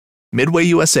Midway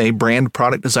USA brand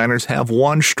product designers have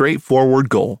one straightforward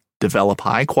goal: develop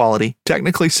high-quality,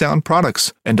 technically sound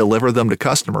products and deliver them to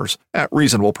customers at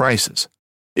reasonable prices.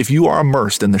 If you are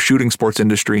immersed in the shooting sports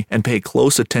industry and pay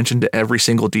close attention to every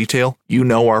single detail, you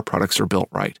know our products are built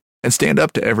right and stand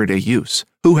up to everyday use.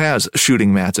 Who has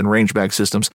shooting mats and range bag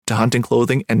systems to hunting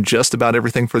clothing and just about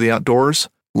everything for the outdoors?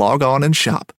 Log on and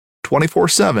shop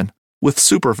 24/7 with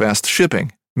super fast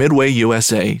shipping.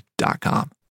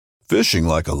 MidwayUSA.com. Fishing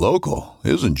like a local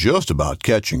isn't just about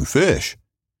catching fish.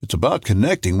 It's about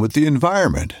connecting with the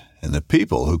environment and the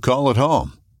people who call it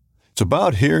home. It's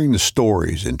about hearing the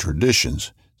stories and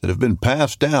traditions that have been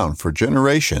passed down for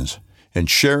generations and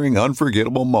sharing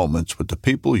unforgettable moments with the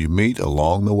people you meet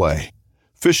along the way.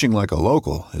 Fishing like a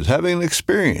local is having an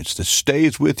experience that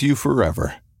stays with you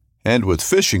forever. And with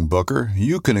Fishing Booker,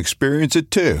 you can experience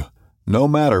it too, no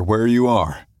matter where you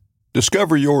are.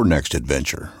 Discover your next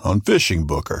adventure on Fishing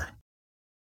Booker.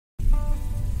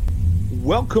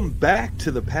 Welcome back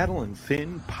to the Paddle and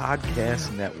Fin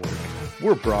Podcast Network.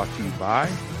 We're brought to you by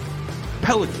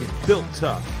Pelican, built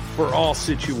tough for all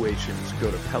situations.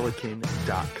 Go to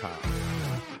pelican.com.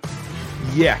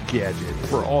 Yak Gadget,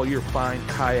 for all your fine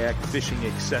kayak fishing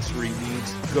accessory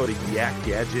needs. Go to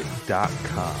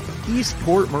yakgadget.com.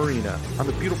 Eastport Marina, on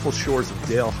the beautiful shores of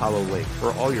Dale Hollow Lake.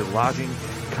 For all your lodging,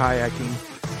 kayaking,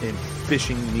 and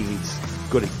fishing needs,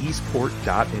 go to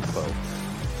eastport.info.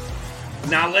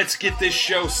 Now let's get this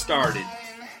show started.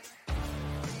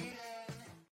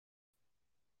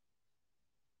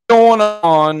 Going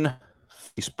on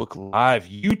Facebook Live,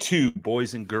 YouTube,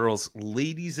 boys and girls,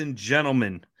 ladies and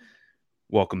gentlemen,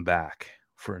 welcome back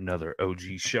for another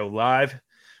OG show live.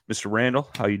 Mr. Randall,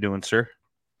 how you doing, sir?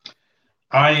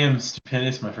 I am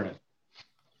stupendous, my friend.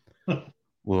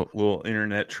 Little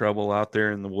internet trouble out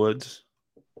there in the woods?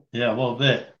 Yeah, a little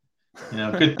bit. You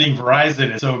know, good thing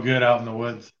Verizon is so good out in the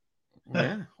woods.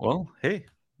 Yeah, well, hey, at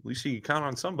least you can count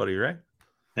on somebody, right?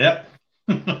 Yep.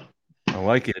 I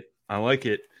like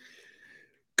it.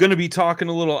 Going to be talking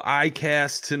a little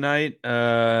ICAST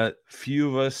tonight. Few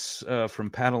of us from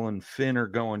Paddle and Fin are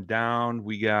going down.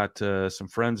 We got some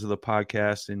friends of the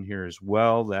podcast in here as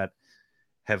well that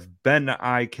have been to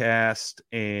ICAST,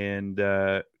 and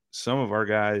some of our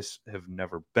guys have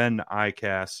never been to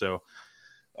ICAST. So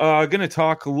going to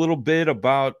talk a little bit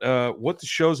about what the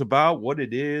show's about, what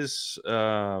it is,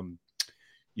 what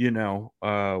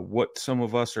some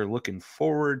of us are looking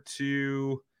forward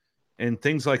to, and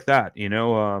things like that.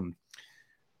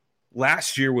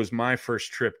 Last year was my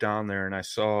first trip down there, and I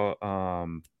saw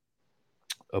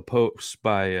a post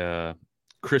by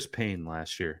Chris Payne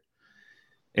last year.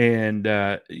 And,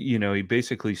 he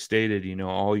basically stated,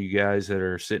 all you guys that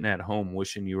are sitting at home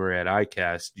wishing you were at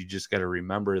ICAST, you just got to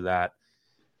remember that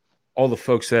all the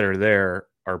folks that are there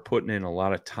are putting in a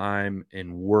lot of time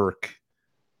and work.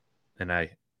 And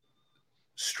I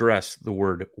stress the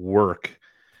word work.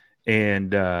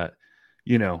 And,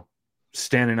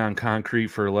 standing on concrete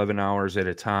for 11 hours at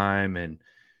a time and,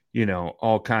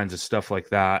 all kinds of stuff like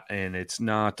that. And it's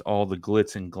not all the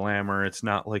glitz and glamour. It's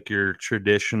not like your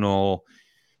traditional,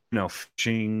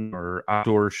 fishing or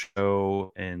outdoor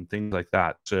show and things like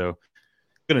that. So I'm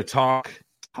going to talk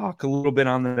a little bit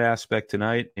on that aspect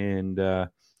tonight and,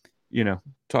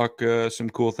 talk some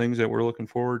cool things that we're looking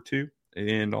forward to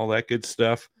and all that good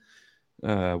stuff.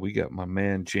 We got my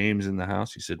man James in the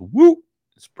house. He said, "Woo,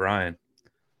 it's Brian."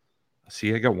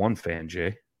 See, I got one fan,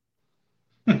 Jay.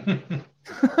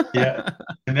 Yeah,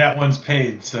 and that one's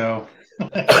paid, so.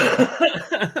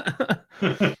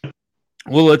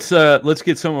 Well, let's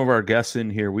get some of our guests in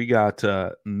here. We got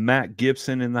Matt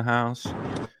Gibson in the house,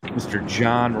 Mr.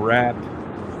 John Rapp,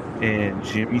 and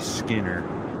Jimmy Skinner.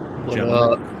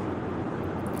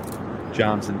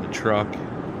 John's in the truck.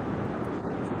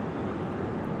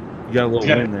 You got a little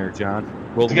wind there, John.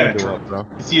 Roll the window up, bro.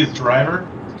 You see his driver?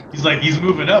 He's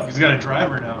moving up. He's got a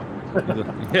driver now.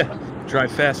 Yeah,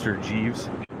 drive faster, Jeeves.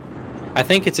 I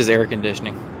think it's his air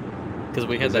conditioning because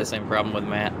we had that same problem with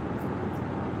Matt.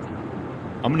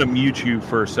 I'm going to mute you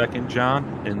for a second, John,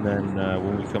 and then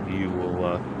when we come to you,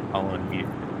 I'll unmute.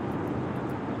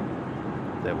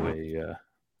 That way,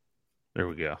 there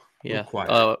we go. Yeah.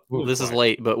 This is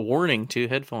late, but warning to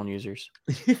headphone users.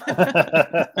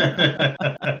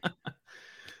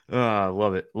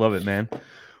 Love it, man.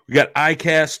 We got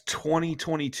ICAST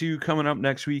 2022 coming up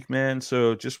next week, man.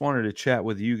 So just wanted to chat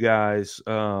with you guys.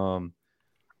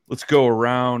 Let's go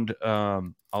around.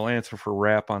 I'll answer for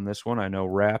Rapp on this one. I know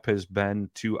Rapp has been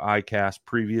to ICAST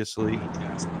previously. And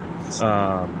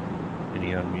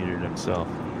he unmuted himself.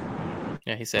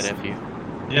 Yeah, he said F you.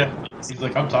 Yeah, he's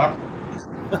like, I'm talking.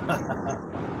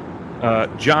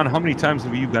 John, how many times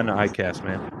have you been to ICAST,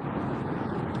 man?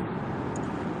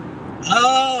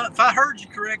 If I heard you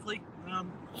correctly, I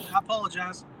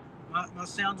apologize. My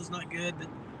sound is not good, but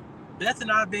Beth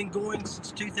and I have been going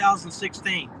since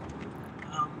 2016.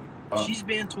 She's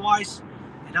been twice,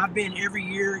 and I've been every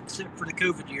year except for the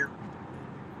COVID year.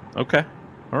 Okay.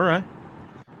 All right.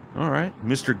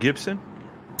 Mr. Gibson?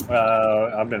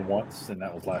 I've been once, and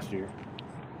that was last year.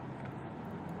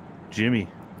 Jimmy?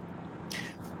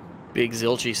 Big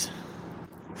Zilchies.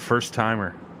 First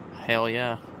timer. Hell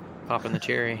yeah. Popping the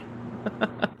cherry.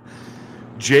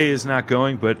 Jay is not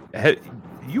going, but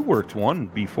you worked one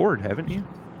before, haven't you?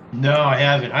 No, I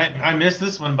haven't. I missed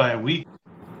this one by a week.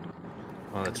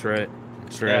 Oh, that's right.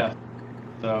 Yeah.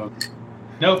 So,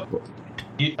 nope.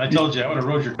 I told you I would have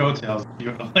rode your coattails.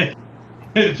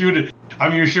 If you would, I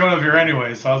mean, you're showing up here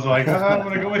anyway, so I was like, I'm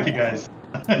gonna go with you guys.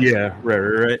 Yeah,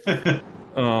 right.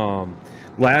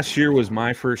 Last year was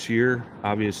my first year,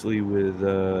 obviously, with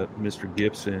Mr.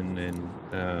 Gibson,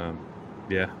 and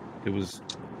yeah, it was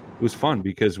fun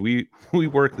because we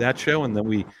worked that show and then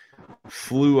we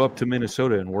flew up to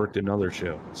Minnesota and worked another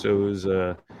show. So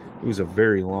it was a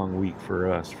very long week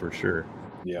for us, for sure.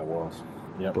 Yeah, it was.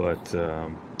 Yeah. But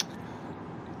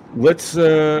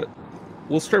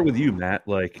we'll start with you, Matt.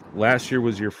 Like, last year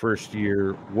was your first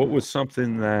year. What was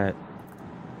something that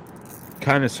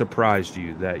kind of surprised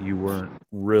you that you weren't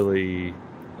really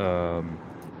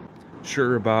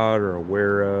sure about or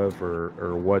aware of,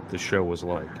 or what the show was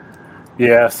like?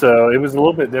 Yeah, so it was a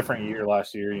little bit different year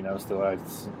last year. Still had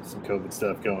some COVID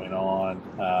stuff going on.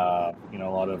 A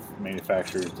lot of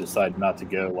manufacturers decided not to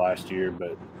go last year,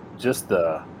 but just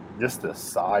the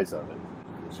size of it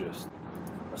was just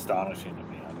astonishing to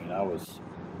me. I mean, I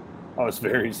was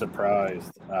very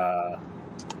surprised.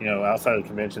 Outside of the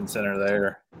convention center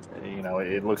there,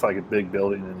 it looks like a big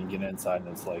building, and you get inside, and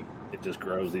it's like it just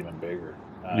grows even bigger.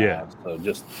 So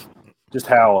just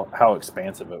how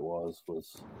expansive it was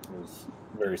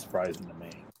very surprising to me.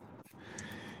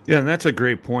 Yeah, and that's a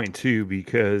great point too,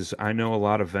 because I know a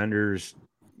lot of vendors,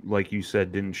 like you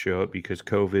said, didn't show up because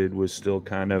COVID was still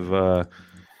kind of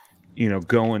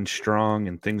going strong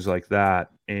and things like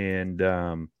that, and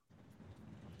a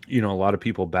lot of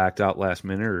people backed out last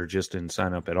minute or just didn't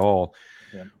sign up at all.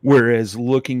 Yeah. Whereas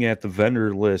looking at the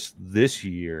vendor list this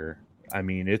year, I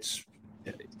mean, it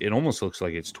almost looks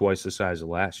like it's twice the size of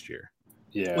last year.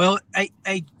 Yeah. Well,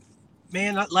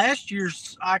 man, last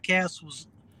year's ICAST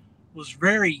was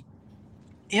very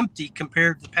empty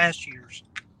compared to past years.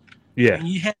 Yeah.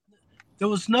 And there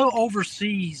was no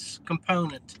overseas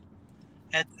component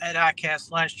at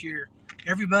ICAST last year.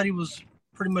 Everybody was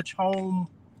pretty much home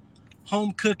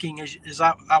cooking, as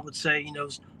I would say. It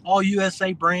was all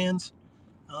USA brands.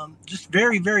 Just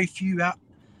very, very few out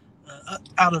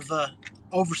of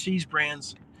overseas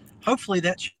brands. Hopefully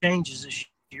that changes this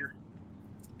year.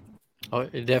 Oh,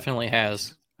 it definitely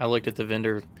has. I looked at the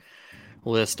vendor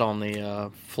list on the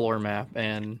floor map,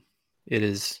 and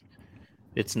it's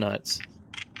nuts.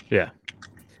 Yeah.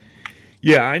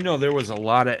 Yeah, I know there was a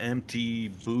lot of empty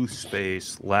booth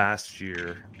space last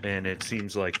year, and it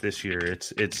seems like this year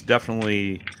it's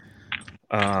definitely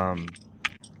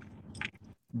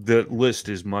the list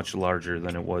is much larger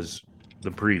than it was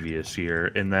the previous year.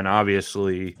 And then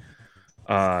obviously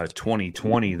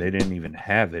 2020 they didn't even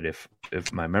have it, if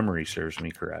my memory serves me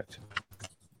correct.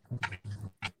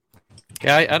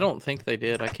 Yeah, I don't think they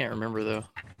did. I can't remember though.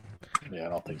 Yeah, I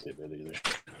don't think they did either.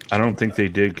 I don't think they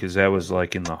did, because that was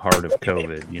like in the heart of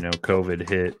COVID. COVID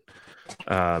hit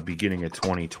beginning of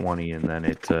 2020, and then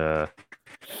it that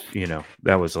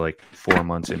was like 4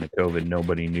 months into COVID.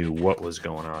 Nobody knew what was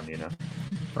going on.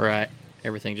 Right.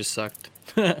 Everything just sucked.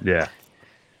 Yeah.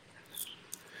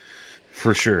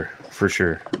 For sure.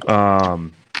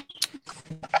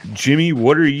 Jimmy,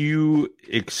 what are you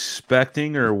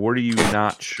expecting, or what are you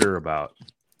not sure about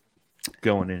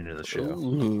going into the show?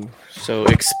 Ooh. So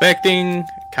expecting,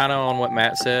 kind of on what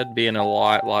Matt said, being a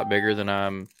lot bigger than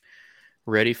I'm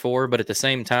ready for. But at the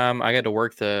same time, I got to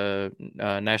work the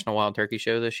National Wild Turkey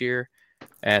Show this year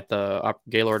at the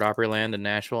Gaylord Opryland in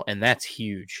Nashville, and that's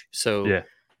huge. So yeah.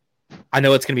 I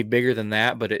know it's going to be bigger than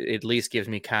that, but it at least gives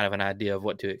me kind of an idea of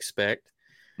what to expect.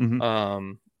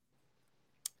 Mm-hmm.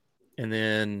 And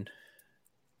then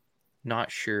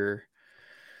not sure.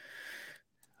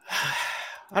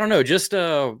 I don't know, just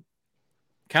kind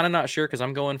of not sure, because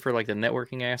I'm going for like the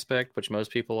networking aspect, which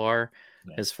most people are,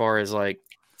 as far as like,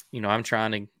 I'm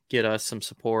trying to get us some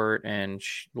support and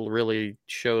really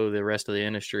show the rest of the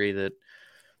industry that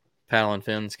Paddle and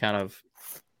Fin's kind of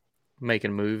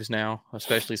making moves now,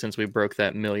 especially since we broke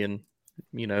that 1 million,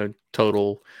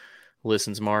 total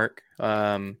listens mark.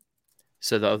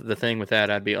 So the thing with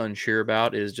that I'd be unsure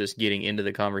about is just getting into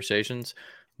the conversations.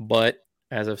 But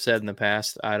as I've said in the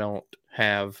past, I don't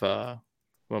have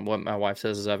what my wife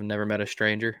says is I've never met a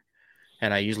stranger,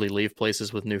 and I usually leave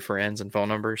places with new friends and phone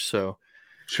numbers. So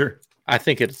Sure. I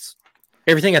think it's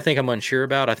everything I think I'm unsure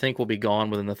about, I think will be gone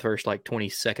within the first like 20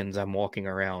 seconds I'm walking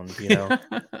around, you know.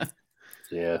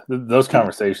 Yeah, those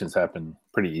conversations happen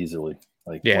pretty easily.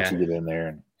 Like Yeah. once you get in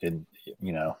there, and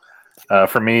you know,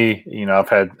 for me, you know,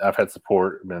 I've had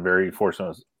support. Been very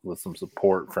fortunate with some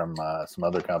support from some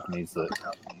other companies that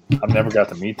I've never got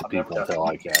to meet the people until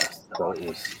ICAST. So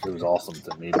it was awesome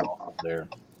to meet them there.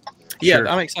 Yeah, Sure.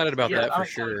 I'm excited about that for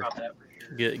sure.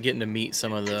 Getting to meet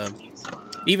some of the,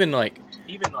 even like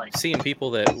seeing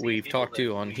people that we've talked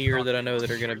to on here that I know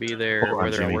that are going to be there, Hold on,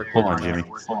 whether I Jimmy. work Hold with on, them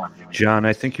or Jimmy. not. John,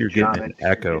 I think you're getting an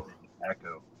echo.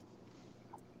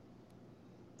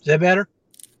 Is that better?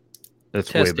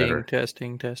 That's way better.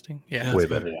 Testing. Yeah. Way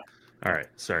better. All right.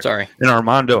 Sorry. And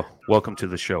Armando, welcome to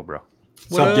the show, bro.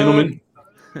 What's up, gentlemen?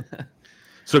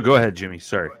 So go ahead, Jimmy.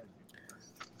 Sorry.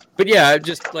 But yeah,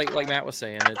 just like Matt was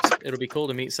saying, it'll be cool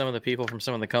to meet some of the people from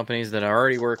some of the companies that I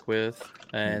already work with,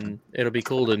 and it'll be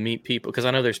cool to meet people because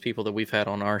I know there's people that we've had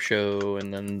on our show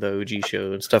and then the OG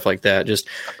show and stuff like that. Just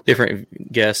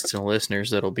different guests and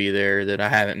listeners that'll be there that I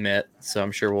haven't met, so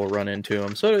I'm sure we'll run into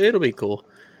them. So it'll be cool.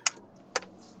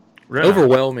 Right on.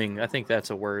 Overwhelming, I think that's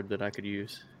a word that I could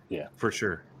use. Yeah, For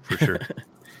sure.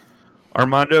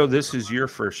 Armando, this is your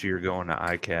first year going to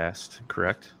ICAST,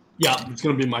 correct? Yeah, it's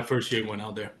gonna be my first year going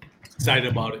out there.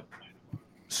 Excited about it.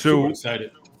 So Super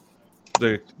excited.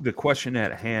 the question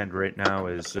at hand right now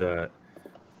is,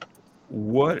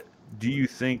 what do you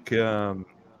think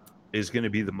is going to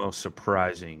be the most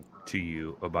surprising to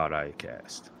you about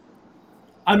ICAST?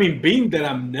 I mean, being that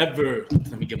I'm never.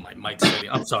 Let me get my mic steady.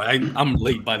 I'm sorry. I'm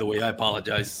late, by the way. I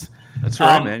apologize. That's all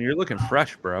right, man. You're looking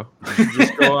fresh, bro. Did you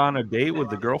just go on a date with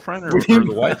the girlfriend or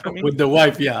the wife? I mean? With the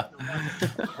wife, yeah.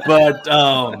 But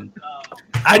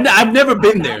I've never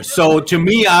been there, so to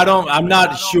me, I'm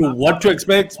not sure what to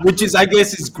expect. Which is, I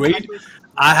guess, is great.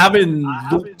 I haven't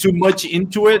looked too much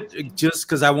into it just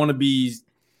because I want to be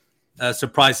as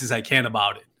surprised as I can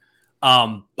about it.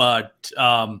 But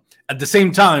at the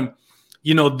same time,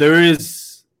 you know, there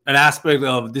is an aspect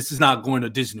of this is not going to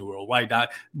Disney World, right?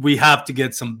 We have to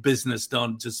get some business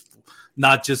done,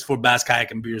 not just for Bass Kayak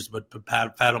and Beers, but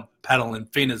paddle and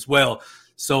fin as well.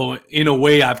 So in a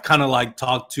way, I've kind of like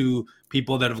talked to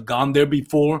people that have gone there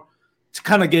before to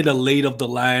kind of get a lay of the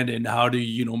land and how to,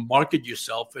 you know, market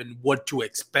yourself and what to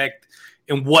expect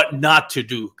and what not to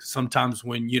do. Sometimes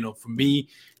when, you know, for me,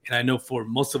 and I know for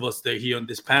most of us that are here on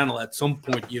this panel, at some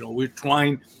point, you know, we're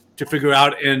trying to figure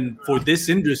out, and for this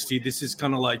industry, this is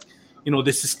kind of like, you know,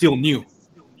 this is still new.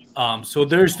 So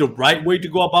there's the right way to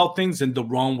go about things and the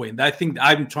wrong way. And I think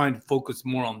I'm trying to focus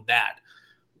more on that.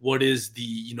 What is the,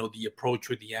 you know, the approach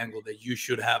or the angle that you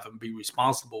should have and be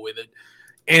responsible with it.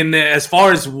 And as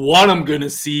far as what I'm going to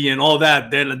see and all that,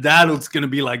 then that's going to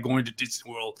be like going to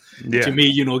Disney World. Yeah. To me,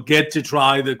 you know, get to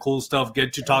try the cool stuff,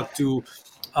 get to talk to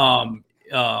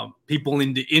people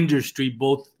in the industry,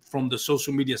 both from the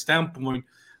social media standpoint,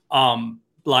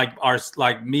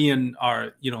 like me and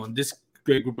our, you know, this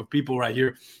great group of people right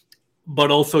here,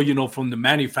 but also, you know, from the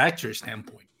manufacturer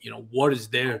standpoint, you know, what is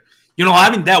there, you know,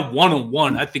 having that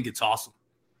one-on-one, I think it's awesome.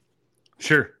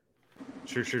 Sure.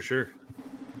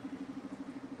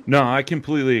 No, I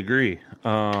completely agree.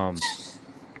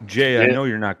 Jay, I know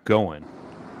you're not going,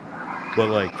 but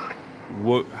like,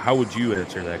 how would you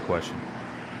answer that question?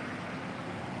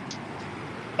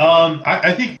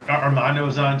 I think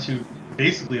Armando's on to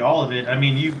basically all of it. I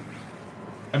mean,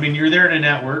 you're there to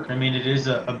network. I mean, it is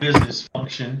a business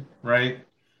function, right?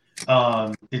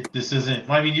 This isn't.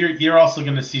 I mean, you're also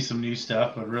going to see some new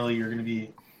stuff, but really, you're going to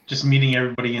be just meeting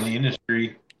everybody in the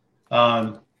industry.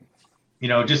 You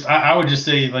know, just I would just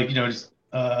say, like, you know, just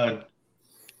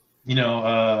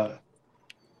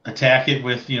attack it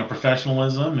with, you know,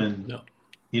 professionalism and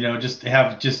you know, just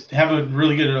have a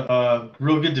really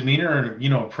good demeanor and, you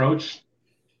know, approach.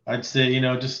 I'd say, you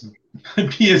know, just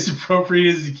be as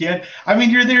appropriate as you can. I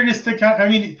mean, you're there just to I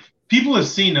mean, people have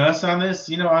seen us on this.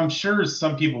 You know, I'm sure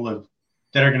some people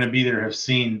that are going to be there have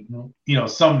seen, you know,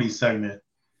 somebody's segment.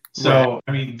 So, right.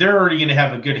 I mean, they're already going to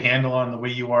have a good handle on the way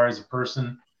you are as a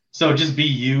person. So just be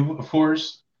you, of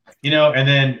course, you know, and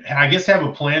then I guess have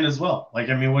a plan as well. Like,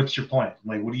 I mean, what's your plan?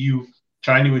 Like, what are you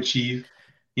trying to achieve?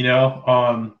 You know,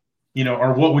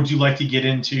 or what would you like to get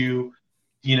into?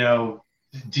 You know,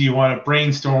 do you want to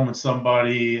brainstorm with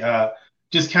somebody?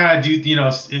 Just kind of do, you know,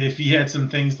 if you had some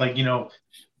things like, you know,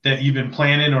 that you've been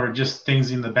planning or just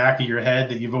things in the back of your head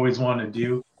that you've always wanted to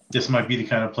do, this might be the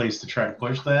kind of place to try to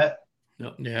push that.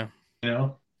 Yeah. You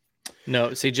know?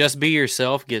 No, see, just be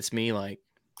yourself gets me like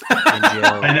I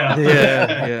know.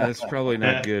 Yeah, it's probably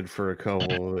not good for a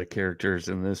couple of the characters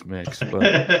in this mix.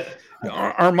 But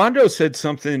Armando said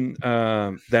something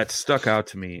that stuck out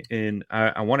to me, and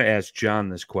I want to ask John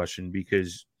this question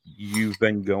because you've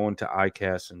been going to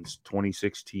ICAST since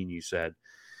 2016. You said,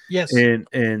 yes,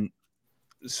 and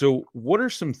so what are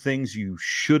some things you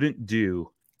shouldn't do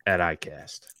at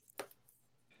ICAST?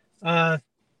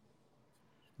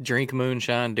 Drink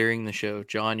moonshine during the show.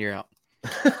 John, you're out.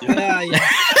 Yeah.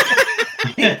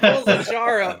 He pulls the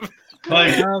jar up.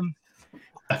 Like,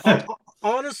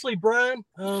 honestly, Brian,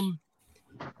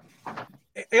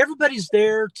 everybody's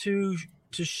there to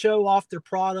show off their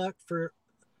product for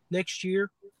next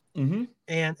year, and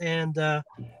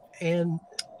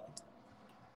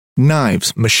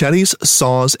Knives, machetes,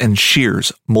 saws, and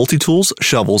shears, multi-tools,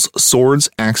 shovels, swords,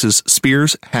 axes,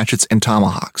 spears, hatchets, and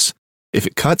tomahawks. If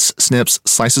it cuts, snips,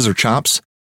 slices, or chops,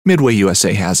 Midway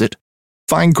USA has it.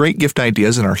 Find great gift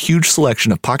ideas in our huge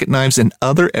selection of pocket knives and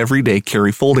other everyday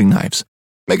carry folding knives.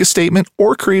 Make a statement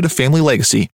or create a family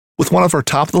legacy with one of our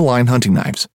top-of-the-line hunting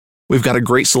knives. We've got a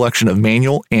great selection of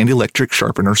manual and electric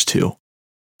sharpeners, too.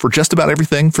 For just about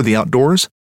everything for the outdoors,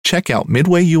 check out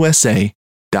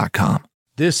MidwayUSA.com.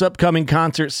 This upcoming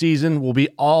concert season will be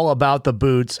all about the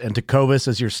boots, and Tecovas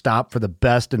is your stop for the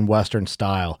best in Western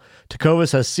style.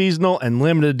 Tecovas has seasonal and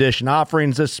limited edition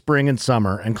offerings this spring and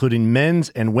summer, including men's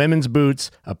and women's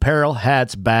boots, apparel,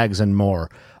 hats, bags, and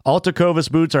more. All Tecovas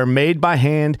boots are made by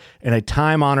hand in a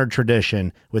time-honored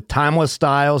tradition with timeless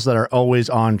styles that are always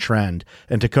on trend.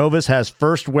 And Tecovas has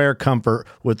first wear comfort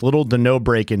with little to no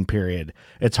break-in period.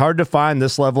 It's hard to find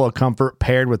this level of comfort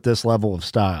paired with this level of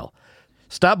style.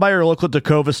 Stop by your local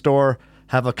Tecovas store,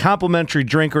 have a complimentary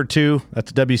drink or two,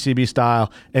 that's WCB style,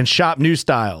 and shop new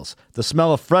styles. The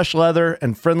smell of fresh leather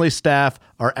and friendly staff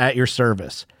are at your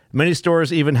service. Many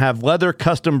stores even have leather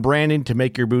custom branding to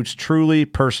make your boots truly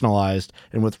personalized.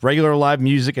 And with regular live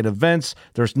music and events,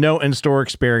 there's no in-store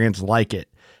experience like it.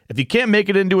 If you can't make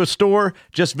it into a store,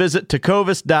 just visit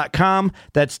tecovas.com.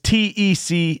 That's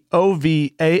TECOVAS.com.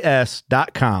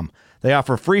 They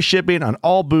offer free shipping on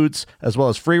all boots, as well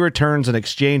as free returns and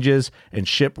exchanges, and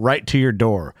ship right to your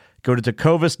door. Go to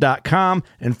tecovas.com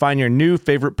and find your new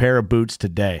favorite pair of boots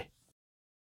today.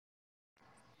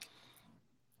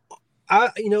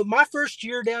 My first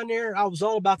year down there, I was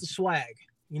all about the swag,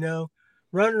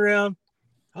 running around.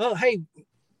 Oh, hey,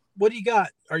 what do you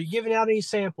got? Are you giving out any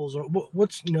samples or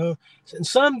what's, and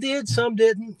some did, some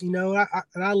didn't, and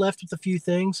I left with a few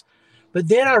things. But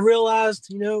then I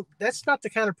realized, that's not the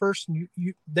kind of person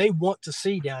they want to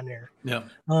see down there. Yeah.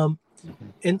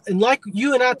 And like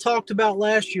you and I talked about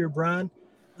last year, Brian,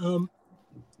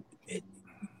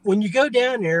 when you go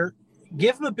down there,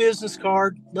 give them a business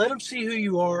card, let them see who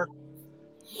you are,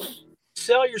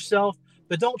 sell yourself,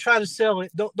 but don't try to sell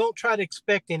it. Don't try to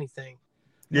expect anything.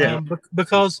 Yeah.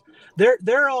 Because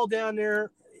they're all down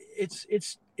there. It's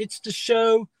the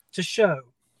show to show,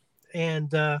 and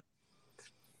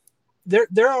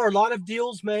there are a lot of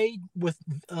deals made with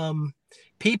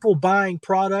people buying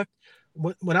product.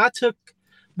 When I took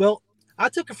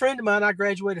a friend of mine I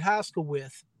graduated high school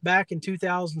with back in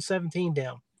 2017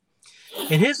 down,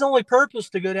 and his only purpose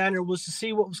to go down there was to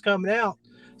see what was coming out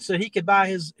so he could buy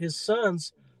his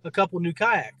sons a couple new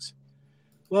kayaks.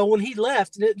 Well, when he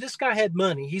left, this guy had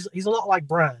money. He's a lot like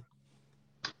Brian.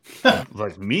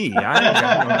 Like me, I ain't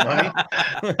got no money.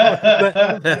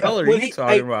 What the hell are you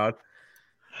talking about?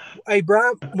 Hey,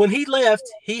 Brian, when he left,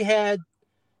 he had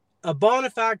a bona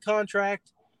fide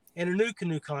contract and a new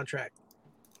canoe contract.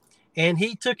 And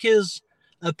he took his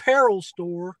apparel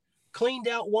store, cleaned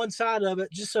out one side of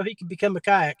it just so he could become a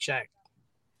kayak shack.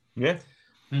 Yeah.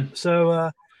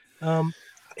 So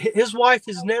his wife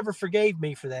has never forgave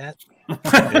me for that.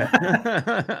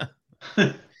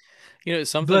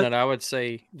 Something that I would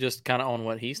say just kind of on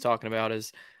what he's talking about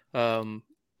is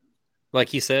like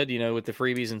he said, with the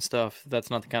freebies and stuff, that's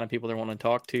not the kind of people they want to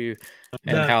talk to,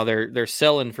 and how they're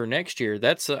selling for next year.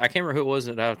 That's I can't remember who it was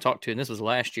that I talked to, and this was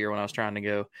last year when I was trying to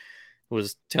go.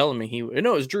 Was telling me it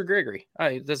was Drew Gregory.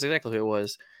 That's exactly who it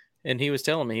was, and he was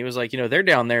telling me he was like, they're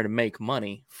down there to make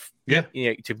money,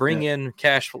 to bring in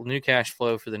new cash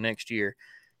flow for the next year.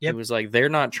 Yep. It was like they're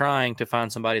not trying to find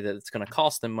somebody that's going to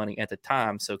cost them money at the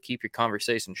time. So keep your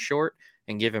conversation short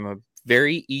and give them a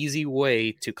very easy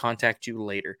way to contact you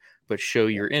later, but show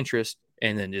your interest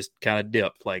and then just kind of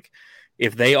dip. Like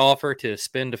if they offer to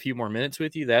spend a few more minutes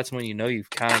with you, that's when you've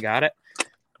kind of got it.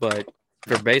 But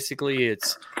for basically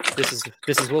this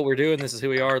is what we're doing. This is who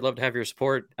we are. I'd love to have your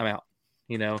support. I'm out,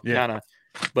 kind of,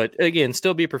 but again,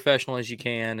 still be professional as you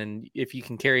can. And if you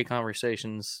can carry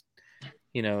conversations,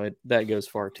 that goes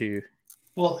far too.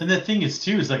 Well, and the thing is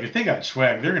too is like if they got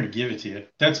swag, they're going to give it to you.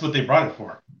 That's what they brought it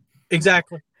for.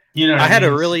 Exactly. You know, I had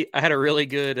a really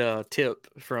good tip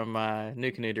from my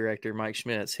new canoe director, Mike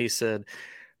Schmitz. He said,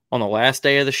 on the last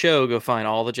day of the show, go find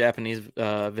all the Japanese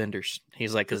vendors.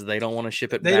 He's like, because they don't want to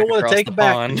ship it. They back don't want to take the it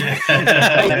back. pond.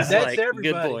 That's like,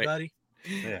 everybody, buddy.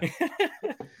 Yeah.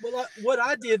 Well, what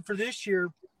I did for this year,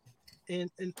 and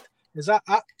is I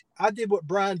did what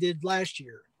Brian did last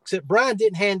year, except Brian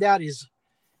didn't hand out his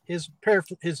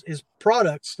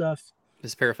product stuff,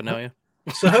 his paraphernalia.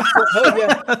 So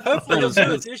hopefully he'll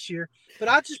do it this year. But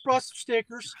I just brought some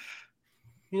stickers,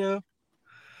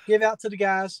 give out to the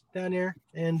guys down there,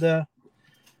 and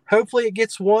hopefully it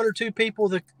gets one or two people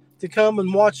to come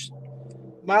and watch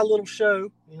my little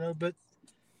show, But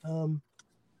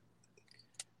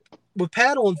with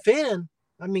Paddle and Fin,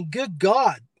 I mean, good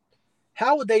God,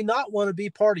 how would they not want to be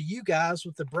part of you guys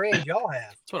with the brand y'all have?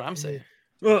 That's what I'm saying.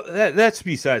 Well, that's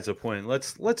besides the point.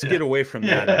 Let's get away from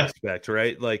that aspect,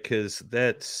 right? Like, because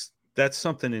that's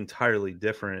something entirely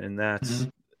different, and that's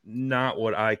not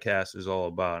what ICAST is all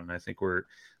about. And I think we're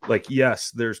like,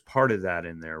 yes, there's part of that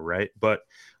in there, right? But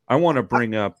I want to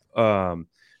bring up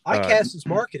ICAST is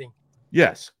marketing.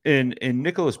 Yes, and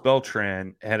Nicholas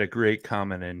Beltran had a great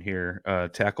comment in here.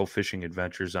 Tackle Fishing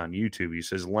Adventures on YouTube. He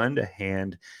says, "Lend a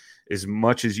hand as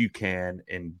much as you can,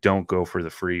 and don't go for the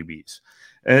freebies."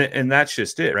 And that's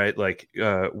just it, right? Like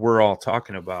we're all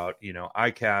talking about,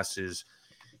 ICAST is,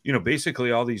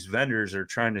 basically all these vendors are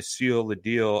trying to seal the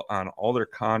deal on all their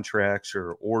contracts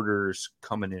or orders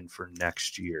coming in for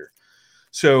next year.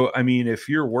 So, I mean, if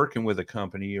you're working with a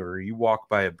company or you walk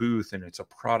by a booth and it's a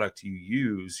product you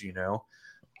use,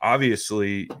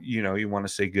 obviously, you want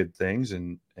to say good things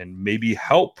and maybe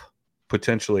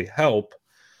potentially help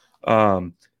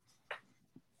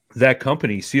that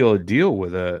company seal a deal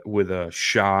with a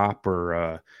shop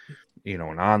or an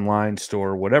online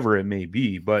store, whatever it may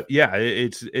be. But yeah,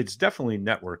 it's definitely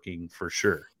networking for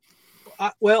sure.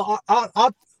 I'm gonna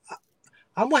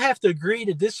have to agree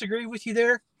to disagree with you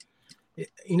there.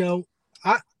 I'm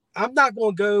not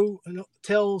going to go and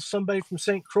tell somebody from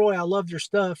St. Croix I love your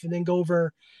stuff and then go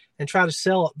over and try to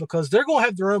sell it because they're going to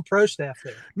have their own pro staff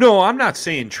there. No, I'm not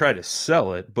saying try to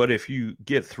sell it, but if you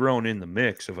get thrown in the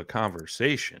mix of a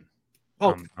conversation,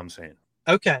 I'm saying.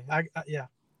 Okay.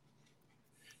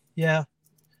 Yeah.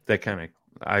 That kind of,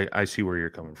 I see where you're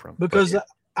coming from. Because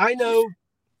I know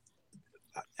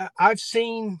I've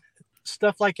seen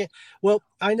stuff like it. Well,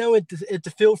 I know at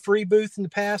the Feel Free booth in the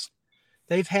past,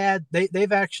 they'll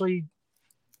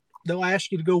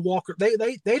ask you to go walk.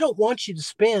 They don't want you to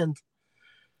spend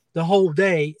the whole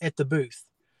day at the booth.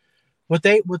 What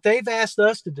they've asked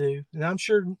us to do, and I'm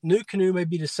sure New Canoe may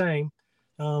be the same,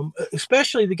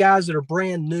 especially the guys that are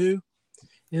brand new,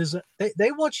 is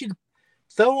they want you to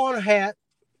throw on a hat,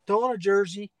 throw on a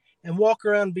jersey, and walk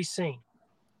around and be seen.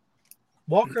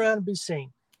 Walk around and be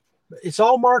seen. It's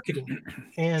all marketing,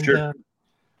 and sure.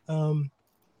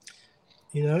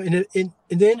 And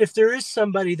then if there is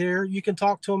somebody there, you can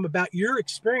talk to them about your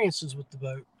experiences with the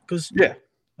boat. Because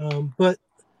but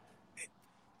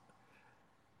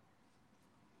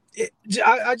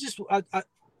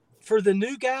for the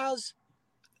new guys,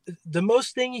 the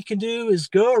most thing you can do is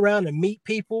go around and meet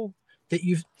people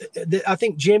that I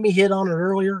think Jimmy hit on it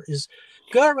earlier, is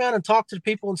go around and talk to the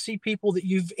people and see people that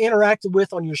you've interacted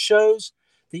with on your shows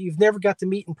that you've never got to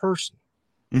meet in person.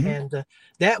 Mm-hmm. And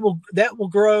that will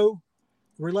grow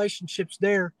relationships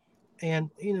there.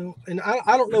 And, and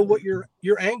I don't know what your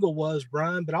angle was,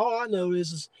 Brian, but all I know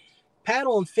is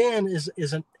Paddle and Fin is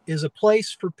a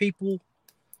place for people.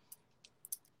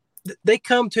 They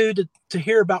come to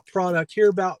hear about product, hear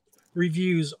about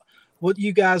reviews, what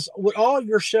all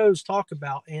your shows talk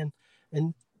about. And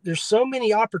there's so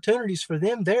many opportunities for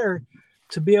them there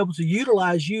to be able to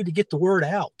utilize you to get the word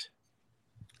out.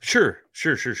 Sure.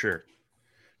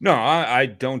 No, I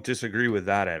don't disagree with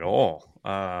that at all.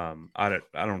 I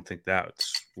don't think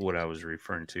that's what I was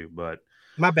referring to, but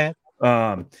my bad.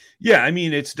 Yeah, I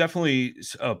mean, it's definitely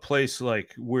a place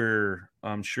like where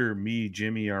I'm sure me,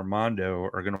 Jimmy, Armando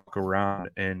are going to walk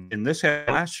around, and this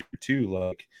happened last year too.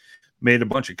 Like, made a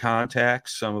bunch of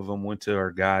contacts. Some of them went to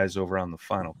our guys over on the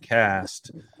Final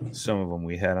Cast. Some of them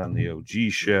we had on the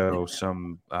OG show.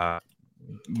 Some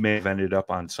may have ended up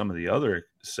on some of the other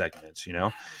segments,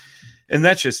 and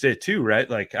that's just it too, right?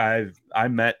 Like I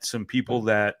met some people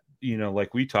that,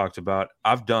 like we talked about,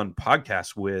 I've done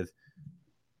podcasts with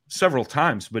several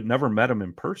times, but never met them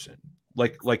in person.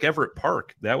 Like Everett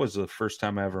Park. That was the first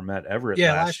time I ever met Everett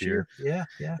last year. Yeah.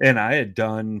 And I had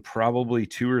done probably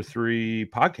 2 or 3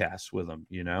 podcasts with him,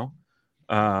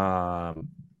 and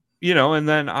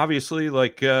then obviously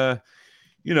like,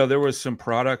 there was some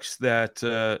products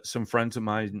that some friends of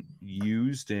mine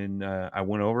used, and I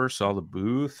went over, saw the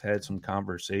booth, had some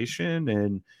conversation,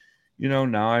 and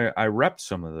now I rep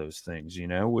some of those things,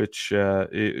 which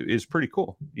is pretty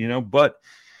cool, But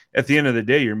at the end of the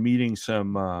day, you're meeting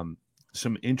some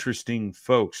interesting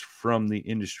folks from the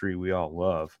industry we all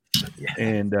love,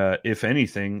 and if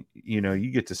anything,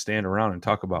 you get to stand around and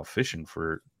talk about fishing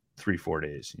for 3-4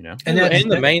 days, and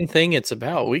the main thing it's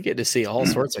about, we get to see all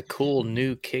sorts of cool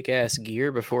new kick-ass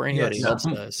gear before anybody else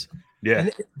does. Yeah.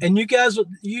 And you guys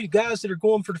that are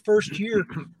going for the first year,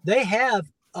 they have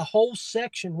a whole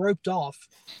section roped off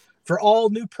for all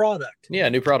new product. Yeah,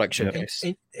 new product showcase.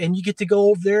 And you get to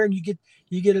go over there and you get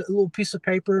a little piece of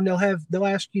paper, and they'll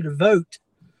ask you to vote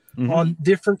on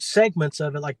different segments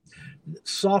of it, like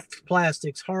soft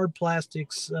plastics, hard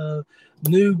plastics,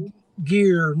 new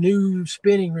gear, new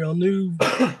spinning reel, new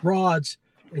rods,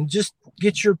 and just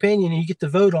get your opinion, and you get to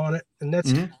vote on it. And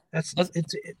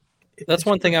that's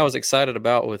one thing I was excited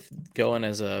about with going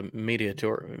as a media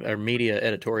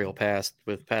editorial pass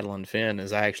with Paddle and Fin,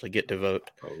 is I actually get to vote.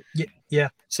 Yeah.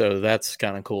 So that's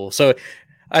kind of cool. So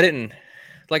I didn't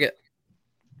like it.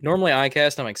 Normally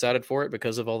ICAST, I'm excited for it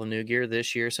because of all the new gear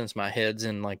this year, since my head's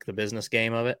in like the business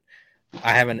game of it.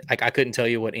 I couldn't tell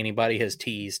you what anybody has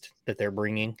teased that they're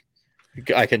bringing.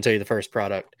 I can tell you the first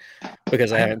product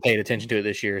because I haven't paid attention to it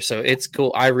this year. So it's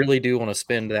cool. I really do want to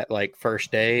spend that like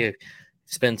first day,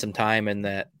 spend some time in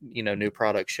that, new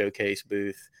product showcase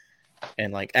booth,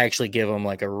 and like actually give them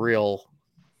like a real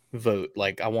vote.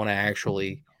 Like I want to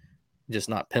actually just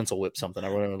not pencil whip something. I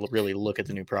want to really look at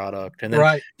the new product. And then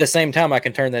at the same time, I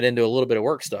can turn that into a little bit of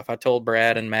work stuff. I told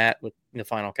Brad and Matt with the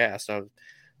final cast, I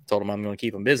told them I'm going to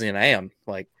keep them busy, and I am.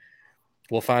 Like,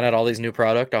 we'll find out all these new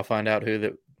product. I'll find out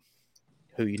who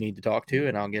you need to talk to,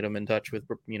 and I'll get them in touch with,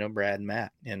 Brad and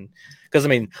Matt. And because,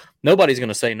 nobody's going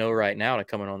to say no right now to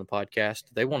coming on the podcast.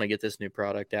 They want to get this new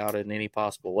product out in any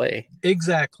possible way.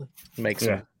 Exactly. Make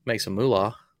some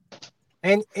moolah.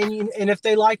 And if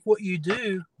they like what you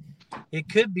do, it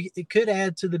could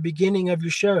add to the beginning of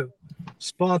your show.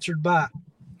 Sponsored by.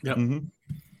 Yep. Mm-hmm.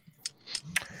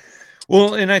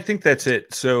 Well, and I think that's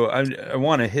it. So I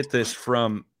want to hit this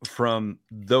from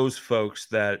those folks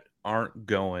that aren't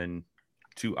going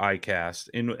to ICAST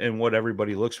and what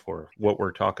everybody looks for, what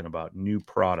we're talking about, new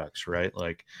products, right?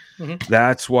 Like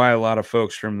that's why a lot of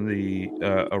folks from the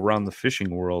around the fishing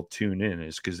world tune in,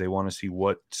 is because they want to see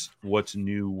what's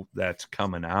new that's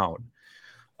coming out.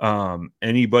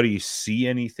 Anybody see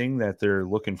anything that they're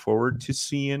looking forward to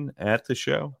seeing at the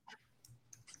show?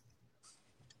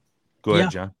 Go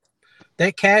ahead, John.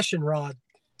 That casting rod.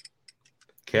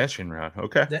 Casting rod,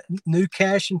 okay. That new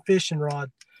casting fishing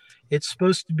rod. It's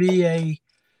supposed to be a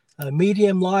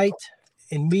medium light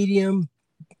and medium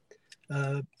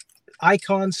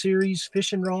Icon series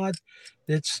fishing rod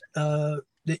that's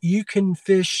that you can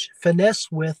fish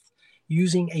finesse with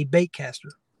using a bait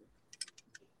caster.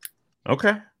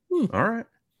 Okay. All right.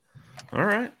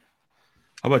 How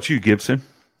about you, Gibson?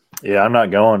 Yeah, I'm not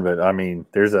going, but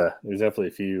there's definitely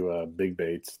a few big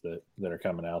baits that are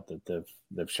coming out that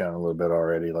they've shown a little bit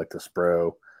already, like the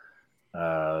Spro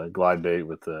glide bait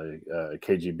with the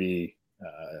KGB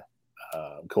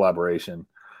collaboration.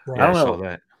 Right. I don't know.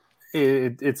 That.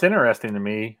 It's interesting to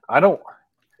me. I've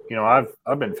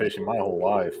been fishing my whole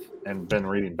life and been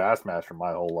reading Bassmaster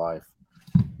my whole life,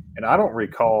 and I don't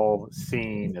recall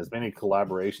seeing as many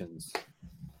collaborations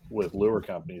with lure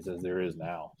companies as there is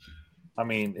now.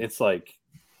 It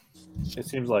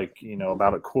seems like,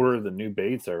 about a quarter of the new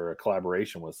baits are a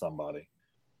collaboration with somebody.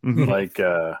 Mm-hmm. Like,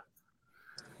 I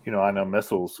know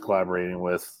Missiles collaborating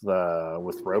with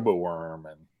RoboWorm,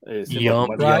 and it seems Yum,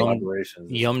 like collaborations.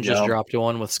 Yum just dropped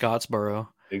one with Scottsboro.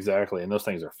 Exactly, and those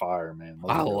things are fire, man.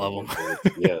 I love them.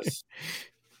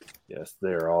 Yes,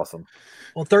 they're awesome.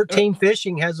 Well, 13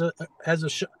 Fishing has a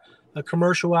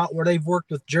commercial out where they've worked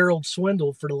with Gerald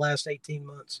Swindle for the last 18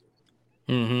 months.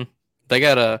 Mm-hmm. They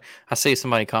got I see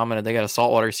somebody commented, they got a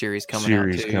saltwater series coming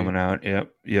out.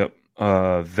 Yep.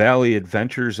 Valley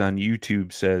Adventures on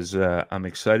YouTube says, I'm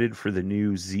excited for the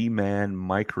new Z-Man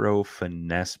micro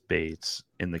finesse baits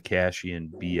in the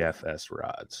Cashian BFS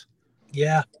rods.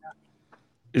 Yeah.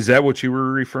 Is that what you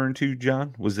were referring to,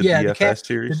 John? Was it BFS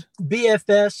series? The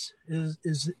BFS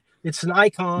is it's an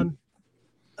Icon,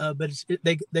 but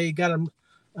they got them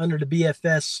under the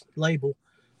BFS label.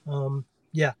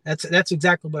 Yeah, that's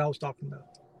exactly what I was talking about.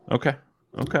 Okay.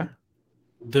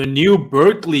 The new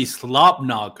Berkeley Slop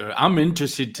Knocker. I'm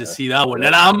interested to see that one,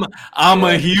 and I'm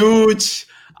a huge.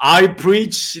 I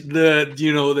preach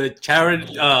the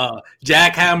charity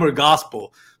jackhammer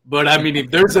gospel, but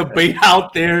if there's a bait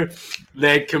out there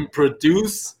that can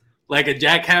produce like a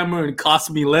jackhammer and cost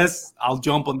me less, I'll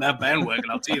jump on that bandwagon.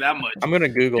 I'll tell you that much. I'm gonna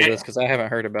Google this because I haven't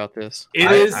heard about this.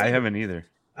 I haven't either.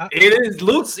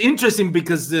 Looks interesting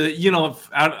because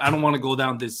I don't want to go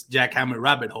down this jackhammer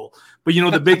rabbit hole, but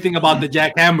the big thing about the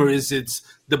jackhammer is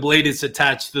the blade is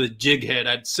attached to the jig head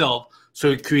itself, so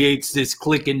it creates this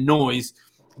clicking noise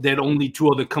that only 2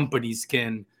 other companies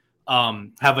can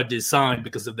have a design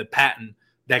because of the patent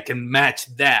that can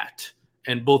match that,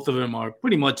 and both of them are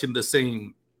pretty much in the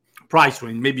same price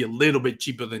range, maybe a little bit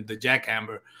cheaper than the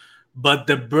jackhammer. But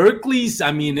the Berkeley's,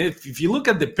 I mean, if you look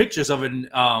at the pictures of it,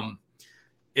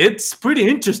 it's pretty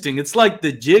interesting. It's like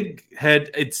the jig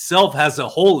head itself has a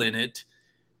hole in it,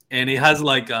 and it has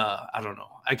like I don't know,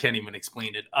 I can't even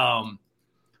explain it.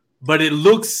 But it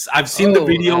looks, I've seen the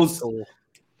videos. Cool.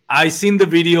 I've seen the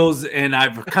videos, and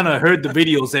I've kind of heard the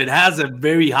videos. It has a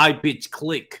very high pitched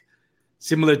click,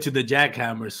 similar to the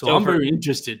jackhammer. So I'm very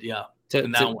interested. Yeah.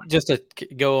 Just to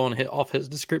go on off his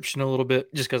description a little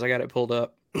bit, just because I got it pulled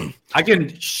up. I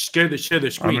can share the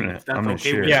screen. I'm gonna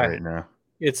share it right now.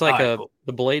 It's like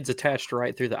the blade's attached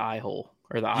right through the eye hole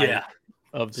or the eye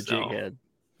of the jig head.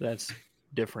 That's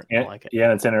different. Yeah, I like it. Yeah,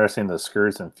 and it's interesting. The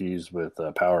skirt's infused with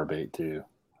power bait too.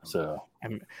 So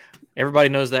everybody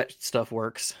knows that stuff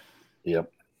works. Yep,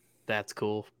 that's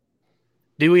cool.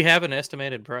 Do we have an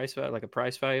estimated price, like a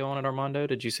price value on it, Armando?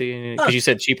 Did you see any? Because you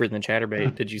said cheaper than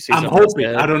Chatterbait. Did you see? I'm hoping.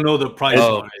 I don't know the price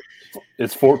on it.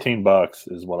 It's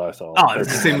 $14 is what I saw. Oh,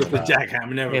 it's the same with the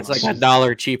jackhammer. It's like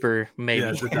 $1 cheaper, maybe.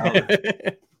 Yeah, it's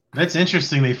 $1. That's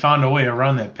interesting. They found a way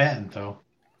around that patent, though.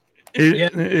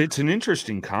 It's an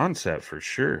interesting concept for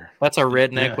sure. That's a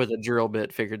redneck with a drill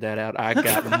bit figured that out. I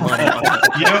got money on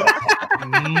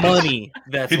it. Money.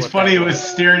 It's funny. It was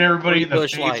staring everybody in the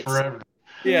face lights. Forever.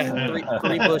 Yeah,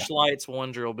 three bush lights,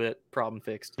 1 drill bit, problem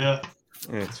fixed. Yeah.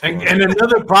 And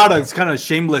another product, kind of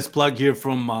shameless plug here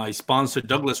from my sponsor,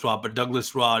 Douglas Rod. But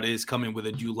Douglas Rod is coming with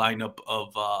a new lineup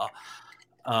of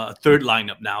third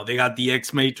lineup now. They got the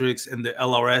X Matrix and the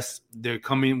LRS. They're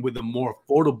coming with a more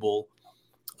affordable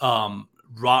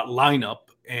rod lineup.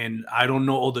 And I don't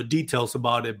know all the details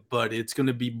about it, but it's going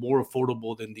to be more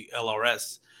affordable than the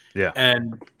LRS. Yeah.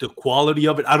 And the quality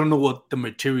of it, I don't know what the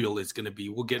material is going to be.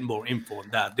 We'll get more info on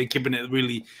that. They're keeping it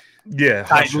really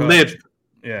tight-lipped.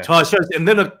 Yeah. And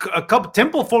then a couple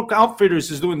Temple Fork Outfitters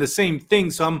is doing the same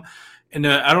thing. So I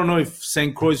don't know if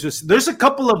St. Croix there's a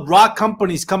couple of rod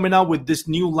companies coming out with this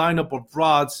new lineup of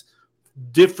rods,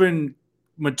 different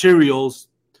materials.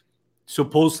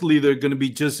 Supposedly they're going to be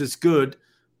just as good,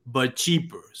 but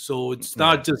cheaper. So it's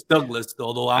not just Douglas,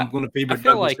 although I'm going to favor I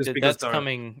feel Douglas. like that's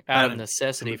coming out of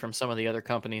necessity from some of the other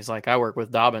companies. Like I work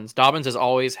with Dobbins. Dobbins has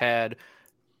always had,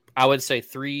 I would say,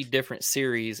 3 different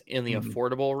series in the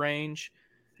affordable range.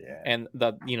 Yeah. And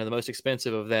the most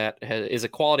expensive of that is a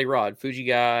quality rod, Fuji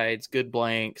guides, good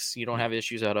blanks. You don't have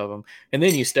issues out of them. And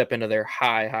then you step into their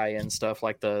high end stuff,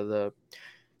 like the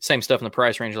same stuff in the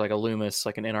price range, like a Loomis,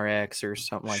 like an NRX or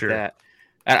something like that.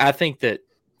 I think that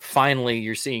finally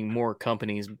you're seeing more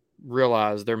companies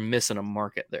realize they're missing a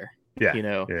market there. Yeah.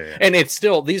 And it's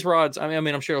still these rods. I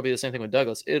mean, I'm sure it'll be the same thing with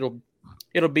Douglas. It'll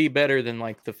be better than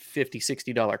like the $50,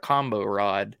 $60 combo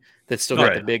rod that's still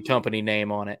got the big company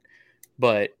name on it.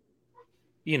 But,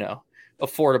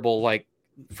 affordable, like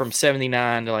from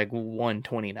 $79 to like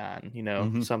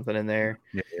 $129, something in there.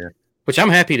 Yeah. Which I'm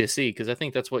happy to see because I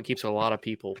think that's what keeps a lot of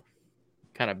people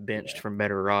kind of benched from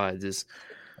better rods. Is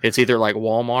it's either like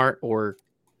Walmart or,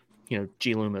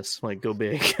 G Loomis, like go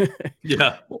big.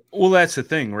 Yeah. Well, that's the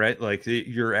thing, right? Like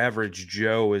your average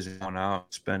Joe is going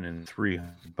out spending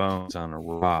 300 bones on a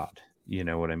rod. You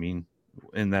know what I mean?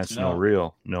 And that's no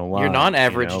lie. Your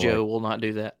non-average Joe will not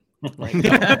do that.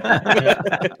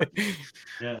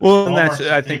 Well, and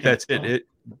I think that's it.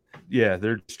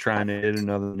 They're just trying to hit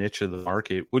another niche of the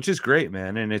market, which is great,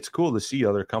 man. And it's cool to see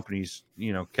other companies,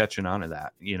 catching on to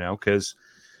that, because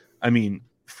I mean,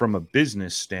 from a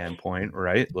business standpoint,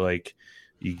 right? Like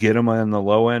you get them on the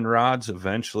low end rods,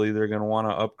 eventually they're going to want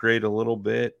to upgrade a little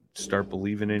bit, start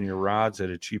believing in your rods at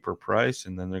a cheaper price,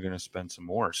 and then they're going to spend some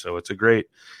more. So it's a great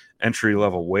entry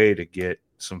level way to get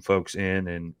some folks in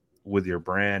and with your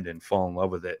brand and fall in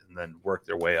love with it and then work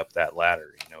their way up that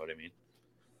ladder. You know what I mean?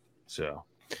 So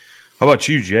how about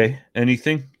you, Jay?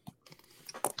 Anything?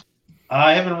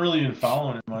 I haven't really been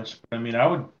following it much, but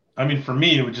for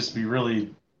me, it would just be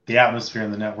really the atmosphere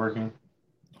and the networking,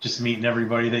 just meeting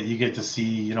everybody that you get to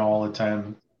see, all the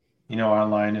time,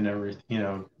 online and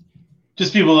everything,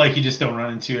 just people like you just don't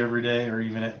run into every day or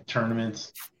even at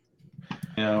tournaments,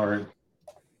 or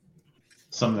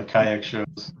some of the kayak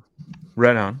shows.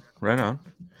 Right on.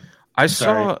 I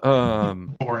saw,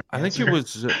 I think it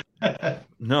was,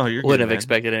 no, you're wouldn't have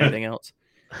expected anything else.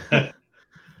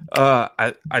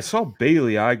 I saw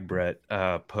Bailey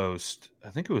Eichbrett post, I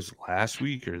think it was last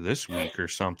week or this week or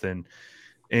something.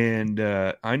 And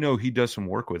I know he does some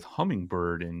work with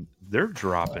Humminbird, and they're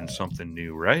dropping something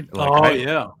new, right?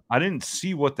 I didn't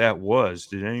see what that was.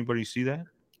 Did anybody see that?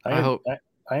 I think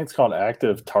it's called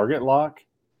Active Target Lock.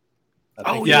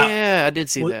 I did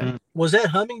see that. Was that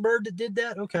Humminbird that did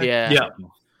that? Okay. Yeah.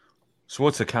 So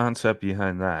what's the concept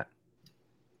behind that?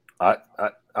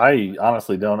 I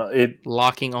honestly don't know.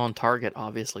 Locking on target,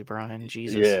 obviously, Brian.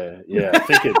 Jesus. Yeah. I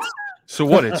think it's. So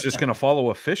what? It's just going to follow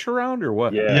a fish around, or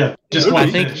what? Yeah. Just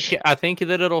I think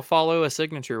that it'll follow a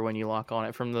signature when you lock on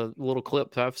it. From the little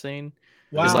clips I've seen,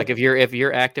 it's like if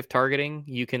you're active targeting,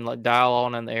 you can dial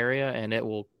on in the area, and it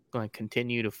will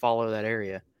continue to follow that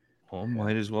area. Well,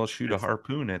 might as well shoot a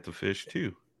harpoon at the fish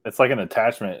too. It's like an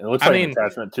attachment. It looks like an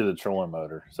attachment to the trolling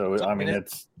motor. So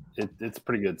it's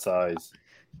pretty good size.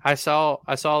 I saw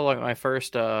like my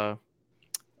first underwater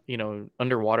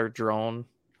drone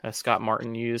Scott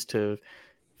Martin used to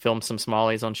film some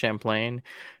smallies on Champlain,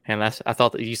 and I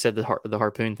thought that you said the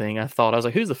harpoon thing. I was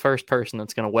like, who's the first person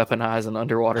that's going to weaponize an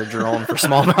underwater drone for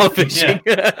smallmouth fishing?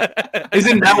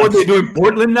 Isn't that what they do in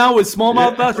Portland now with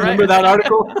smallmouth bass? Right. Remember that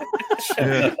article?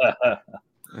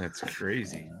 That's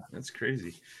crazy.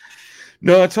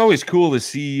 No, it's always cool to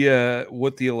see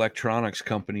what the electronics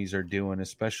companies are doing,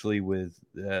 especially with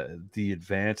the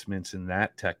advancements in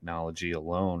that technology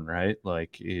alone, right?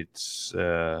 Like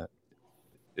it'll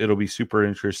be super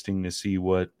interesting to see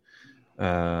what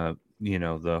the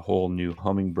whole new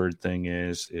Humminbird thing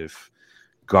is. If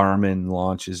Garmin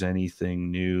launches anything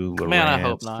new, man, I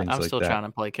hope not. I'm still trying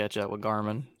to play catch up with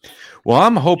Garmin. Well,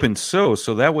 I'm hoping so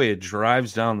that way it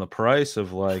drives down the price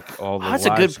of like all the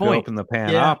live scope and the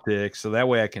Panoptic, so that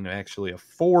way I can actually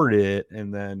afford it,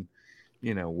 and then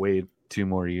wait 2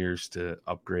 more years to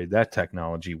upgrade that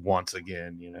technology once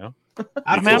again.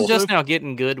 I'm just now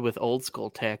getting good with old school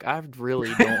tech. I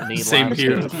really don't need same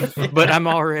here, but I'm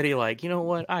already like, you know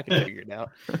what? I can figure it out.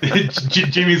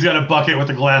 Jimmy's got a bucket with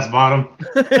a glass bottom.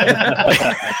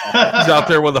 He's out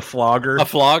there with a flogger.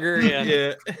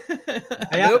 Yeah.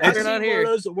 Hey, I've seen one of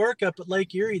those at work up at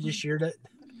Lake Erie this year.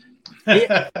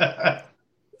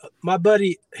 My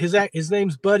buddy, his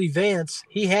name's Buddy Vance.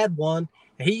 He had one.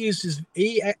 And he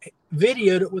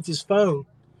videoed it with his phone,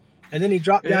 and then he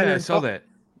dropped down. Yeah, I saw that.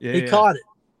 Yeah, he caught it.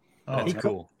 Oh, that's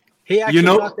cool. He actually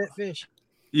caught that fish.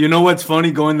 You know what's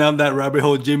funny going down that rabbit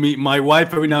hole, Jimmy? My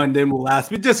wife every now and then will ask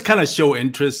me, just kind of show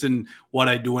interest in what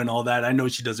I do and all that. I know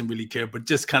she doesn't really care, but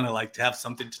just kind of like to have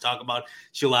something to talk about.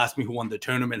 She'll ask me who won the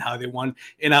tournament, how they won.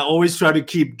 And I always try to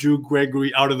keep Drew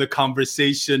Gregory out of the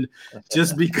conversation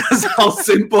just because how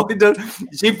simple it does.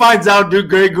 She finds out Drew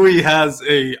Gregory has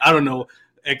a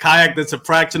kayak that's a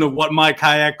fraction of what my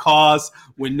kayak costs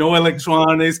with no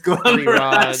electronics.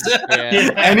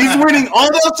 And he's winning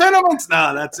all those tournaments.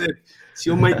 Nah, that's it.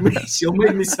 She'll make me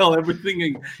sell everything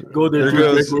and go there. There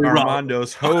goes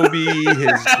Armando's Hobie,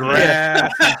 his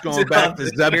graph. He's going back to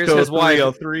Zebco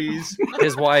 303s.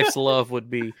 His wife's love would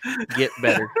be get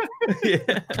better.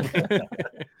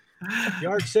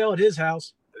 Yard sale at his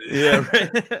house. Yeah,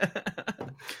 right.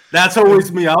 That's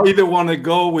always me. I'll either want to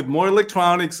go with more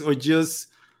electronics or just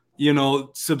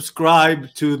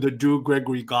subscribe to the Drew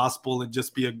Gregory gospel and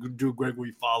just be a Drew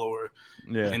Gregory follower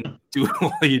and do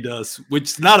what he does, which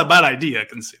is not a bad idea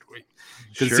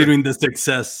considering the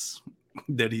success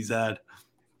that he's had.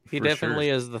 He definitely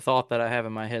is the thought that I have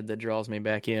in my head that draws me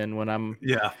back in when I'm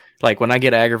like when I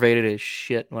get aggravated as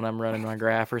shit when I'm running my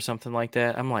graph or something like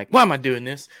that. I'm like, why am I doing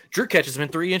this? Drew catches him in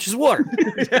 3 inches of water.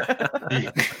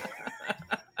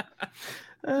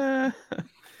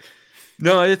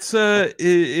 No,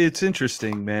 it's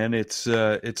interesting, man. It's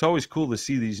always cool to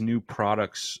see these new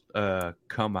products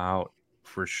come out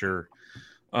for sure.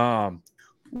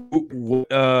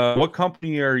 What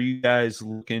company are you guys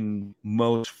looking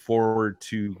most forward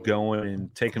to going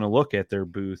and taking a look at their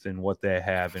booth and what they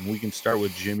have? And we can start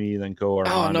with Jimmy, then go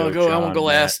Armando. Oh no, I won't go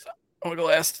last. I want to go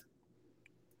last.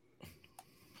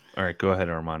 All right, go ahead,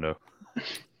 Armando.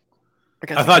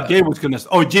 I thought Gabe was gonna.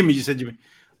 Oh, Jimmy, you said Jimmy.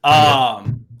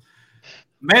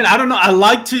 Man, I don't know. I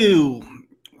like to.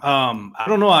 I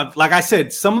don't know. Like I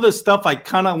said, some of the stuff I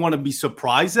kind of want to be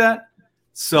surprised at.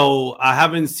 So I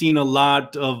haven't seen a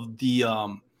lot of the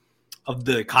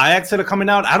kayaks that are coming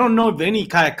out. I don't know if any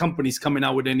kayak company's coming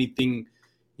out with anything,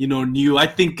 new. I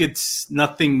think it's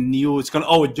nothing new. It's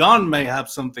John may have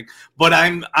something, but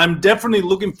I'm definitely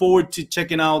looking forward to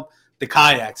checking out the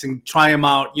kayaks and try them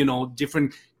out.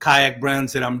 Different kayak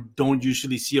brands that I don't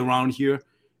usually see around here,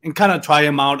 and kind of try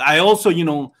them out. I also,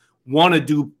 want to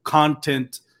do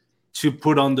content to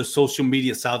put on the social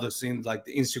media side of things, like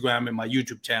the Instagram and my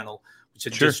YouTube channel, which are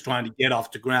just trying to get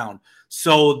off the ground.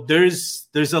 So there's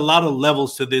a lot of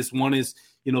levels to this. One is,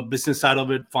 business side of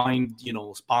it, find,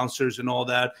 sponsors and all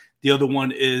that. The other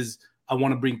one is I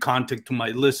want to bring content to my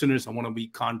listeners. I want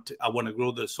to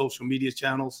grow the social media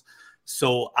channels.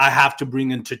 So I have to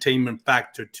bring entertainment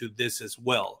factor to this as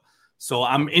well. So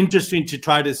I'm interested to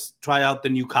try out the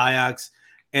new kayaks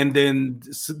and then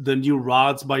the new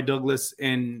rods by Douglas.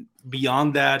 And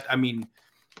beyond that, I mean,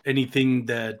 anything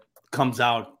that comes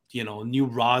out, new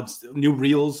rods, new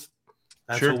reels,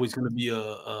 that's always going to be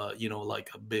like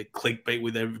a big clickbait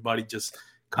with everybody just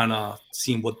kind of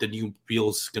seeing what the new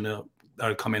reels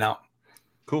are coming out.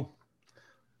 Cool.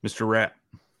 Mr. Rat.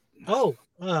 Oh,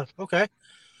 okay.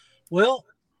 Well,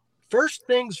 first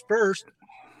things first,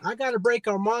 I got to break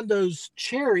Armando's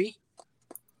cherry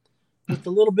with a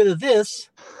little bit of this.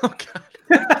 Oh, God.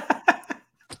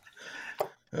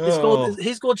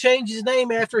 He's going to change his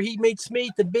name after he meets me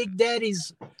at the Big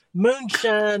Daddy's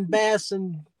Moonshine Bass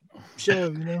and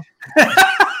show,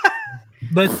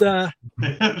 But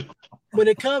when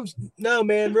it comes, no,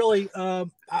 man, really, The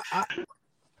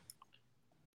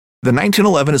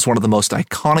 1911 is one of the most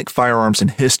iconic firearms in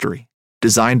history.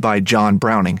 Designed by John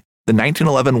Browning, the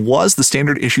 1911 was the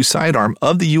standard issue sidearm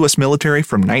of the U.S. military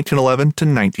from 1911 to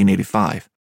 1985.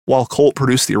 While Colt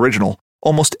produced the original,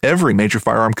 almost every major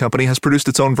firearm company has produced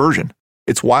its own version.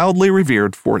 It's wildly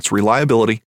revered for its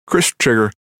reliability, crisp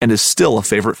trigger, and is still a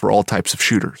favorite for all types of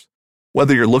shooters.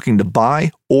 Whether you're looking to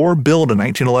buy or build a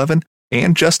 1911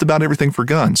 and just about everything for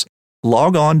guns,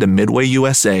 log on to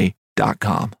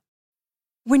MidwayUSA.com.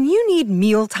 When you need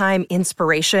mealtime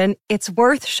inspiration, it's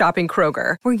worth shopping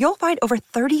Kroger, where you'll find over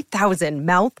 30,000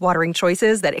 mouth-watering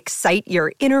choices that excite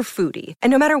your inner foodie. And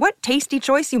no matter what tasty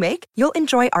choice you make, you'll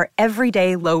enjoy our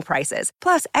everyday low prices,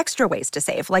 plus extra ways to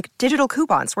save, like digital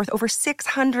coupons worth over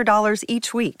 $600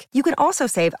 each week. You can also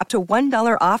save up to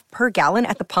 $1 off per gallon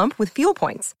at the pump with fuel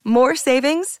points. More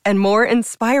savings and more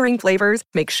inspiring flavors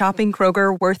make shopping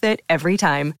Kroger worth it every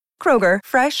time. Kroger,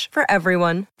 fresh for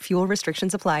everyone. Fuel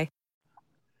restrictions apply.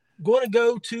 Going to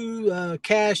go to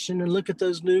Cash and look at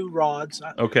those new rods.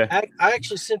 Okay. I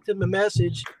actually sent them a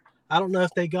message. I don't know if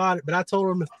they got it, but I told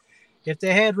them if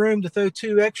they had room to throw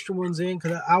 2 extra ones in,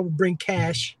 because I would bring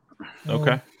cash.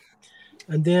 Okay.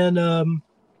 And then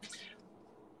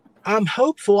I'm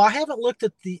hopeful. I haven't looked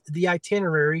at the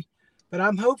itinerary, but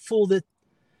I'm hopeful that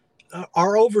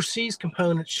our overseas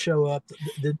components show up.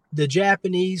 The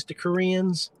Japanese, the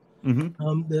Koreans,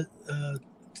 the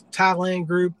Thailand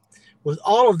group, with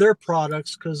all of their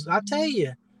products, because I tell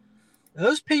you,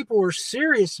 those people are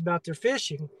serious about their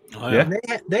fishing. Oh, yeah.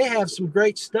 And they have some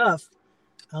great stuff.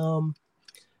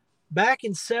 Back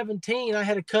in 2017, I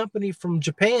had a company from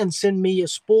Japan send me a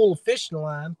spool of fishing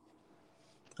line,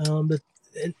 and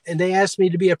they asked me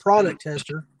to be a product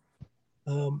tester.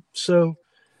 So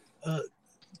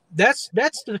that's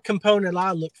the component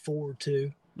I look forward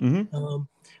to.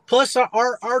 Plus,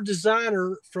 our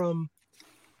designer from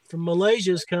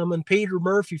Malaysia is coming, Peter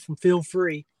Murphy from Feel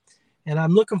Free, and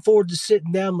I'm looking forward to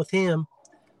sitting down with him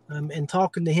and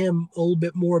talking to him a little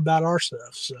bit more about our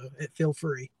stuff. So at Feel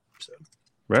Free. So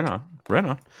right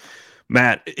on.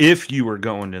 Matt, if you were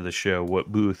going to the show, what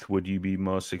booth would you be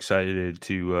most excited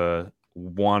to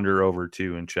wander over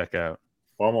to and check out?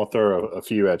 Well, I'm gonna throw a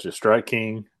few at you. Strike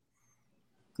King.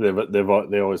 They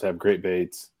always have great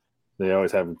baits. They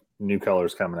always have new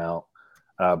colors coming out.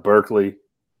 Berkeley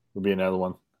would be another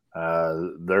one.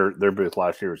 Their booth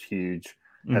last year was huge.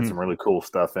 Had some really cool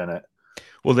stuff in it.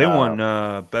 Well, they won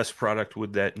best product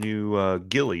with that new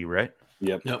Gilly, right?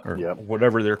 Yep. Or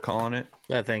whatever they're calling it.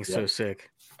 That thing's so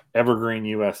sick. Evergreen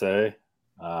USA.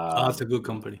 That's a good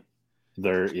company.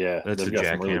 They've got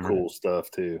some really cool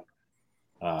stuff too.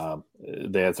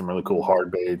 They had some really cool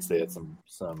hard baits. They had some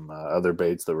other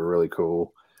baits that were really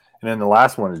cool. And then the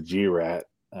last one is G-Rat.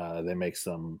 They make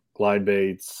some glide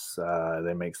baits.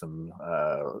 They make some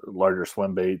larger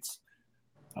swim baits.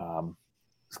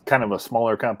 It's kind of a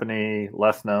smaller company,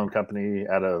 less known company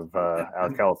out of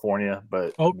California,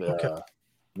 but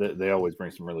they always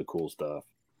bring some really cool stuff.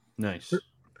 Nice.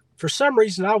 For some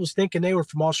reason, I was thinking they were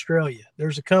from Australia.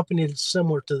 There's a company that's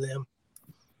similar to them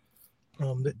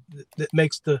that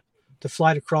makes the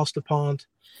flight across the pond.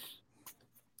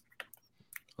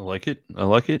 I like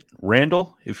it.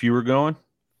 Randall, if you were going.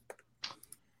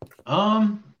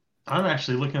 I'm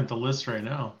actually looking at the list right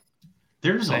now.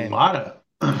 There's a lot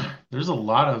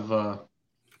of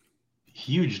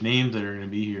huge names that are going to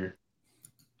be here.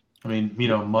 I mean,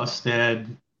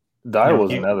 Mustad.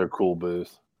 Daiwa's another cool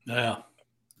booth. Yeah.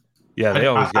 Yeah, they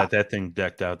always got that thing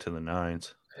decked out to the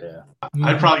nines. Yeah.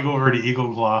 I'd probably go over to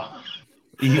Eagle Claw.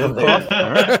 Eagle Claw.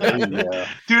 All right. Yeah.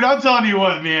 Dude, I'm telling you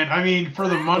what, man. I mean, for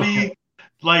the money,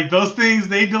 like those things,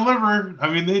 they deliver. I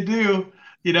mean, they do.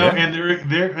 You know, and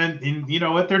they're and you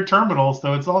know what? They're terminals,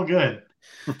 so it's all good.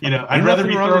 You know, I'd rather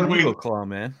be throwing away Eagle Claw,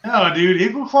 man. No, dude,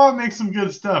 Eagle Claw makes some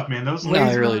good stuff, man. Those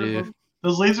laser, really do.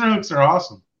 Those laser hooks are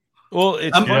awesome. Well,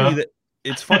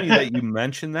 it's funny that you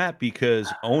mentioned that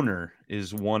because Owner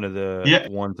is one of the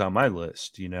ones on my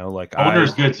list. You know, like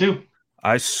Owner's good too.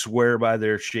 I swear by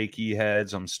their shaky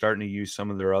heads. I'm starting to use some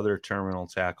of their other terminal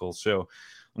tackles, so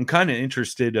I'm kind of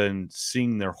interested in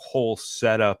seeing their whole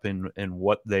setup and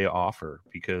what they offer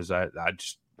because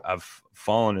I've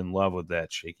fallen in love with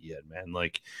that shaky head, man.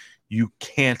 Like, you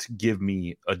can't give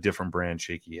me a different brand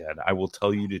shaky head. I will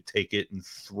tell you to take it and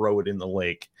throw it in the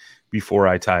lake before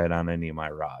I tie it on any of my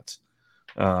rods.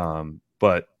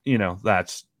 But you know,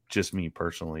 that's just me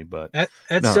personally. But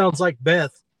that sounds like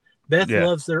Beth. Beth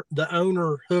loves the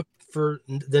Owner hook for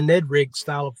the Ned rig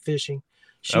style of fishing.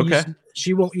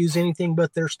 She won't use anything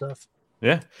but their stuff.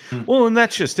 Yeah. Well, and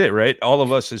that's just it, right? All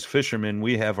of us as fishermen,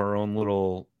 we have our own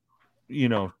little, you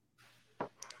know,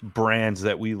 brands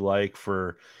that we like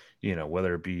for, you know,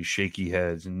 whether it be shaky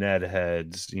heads, Ned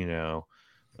heads, you know,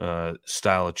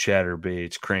 style of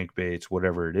chatterbaits, crankbaits,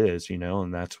 whatever it is, you know,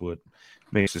 and that's what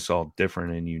makes us all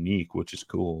different and unique, which is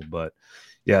cool. But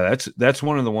yeah, that's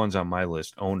one of the ones on my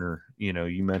list. Owner, you know,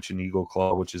 you mentioned Eagle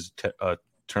Claw, which is a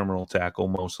terminal tackle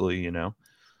mostly, you know.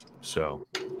 So,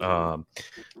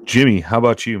 Jimmy, how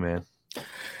about you, man?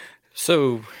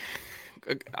 So,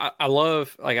 I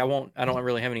love, like, I don't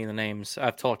really have any of the names.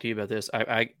 I've talked to you about this.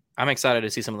 I'm excited to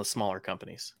see some of the smaller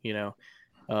companies, you know.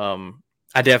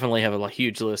 I definitely have a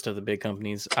huge list of the big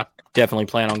companies. I definitely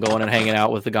plan on going and hanging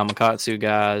out with the Gamakatsu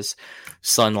guys,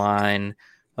 Sunline,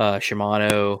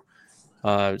 Shimano,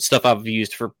 stuff I've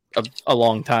used for a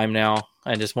long time now.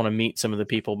 I just want to meet some of the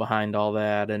people behind all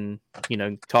that and, you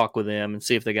know, talk with them and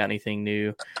see if they got anything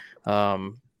new.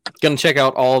 Going to check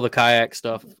out all the kayak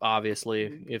stuff,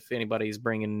 obviously, if anybody's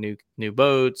bringing new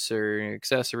boats or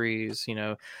accessories. You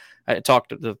know, I talked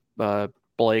to the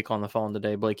Blake on the phone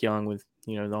today, Blake Young, with,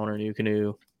 you know, the owner of New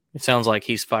Canoe. It sounds like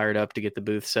he's fired up to get the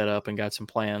booth set up and got some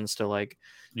plans to, like,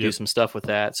 do some stuff with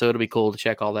that. So it'll be cool to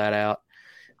check all that out.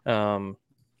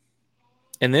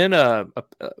 And then a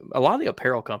lot of the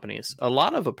apparel companies,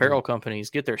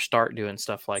 get their start doing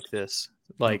stuff like this.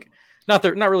 Like, not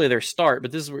really their start,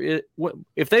 but this is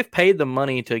if they've paid the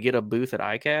money to get a booth at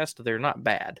ICAST, they're not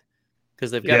bad because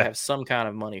they've got to have some kind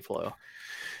of money flow.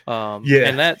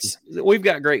 And we've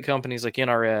got great companies like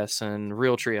NRS and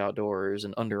Realtree Outdoors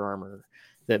and Under Armour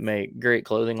that make great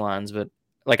clothing lines, but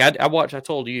like I watched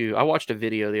a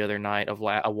video the other night of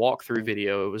a walkthrough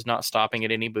video. It was not stopping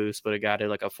at any booths, but a guy did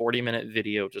like a 40-minute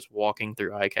video just walking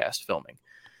through ICAST filming.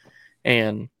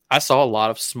 And I saw a lot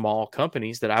of small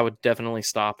companies that I would definitely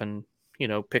stop and, you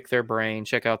know, pick their brain,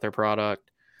 check out their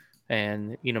product,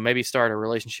 and, you know, maybe start a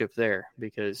relationship there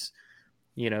because,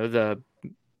 you know, the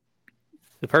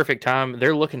perfect time,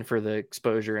 they're looking for the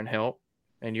exposure and help,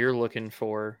 and you're looking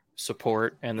for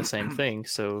support and the same thing.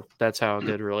 So that's how a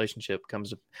good relationship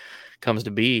comes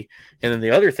to be. And then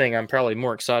the other thing I'm probably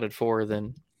more excited for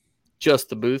than just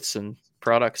the booths and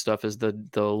product stuff is the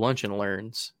lunch and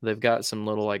learns. They've got some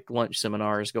little like lunch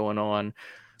seminars going on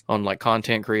like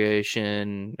content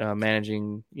creation,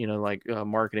 managing, you know, like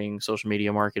marketing, social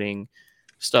media marketing,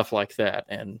 stuff like that.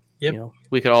 And you know,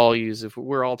 we could all use, if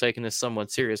we're all taking this somewhat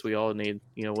serious, we all need,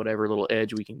 you know, whatever little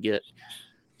edge we can get.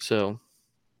 So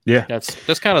yeah,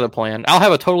 that's kind of the plan. I'll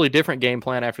have a totally different game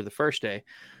plan after the first day,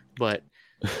 but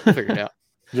we'll figure it out.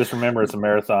 Just remember, it's a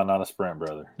marathon, not a sprint,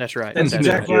 brother. That's right. That's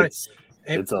exactly right.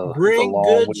 It's a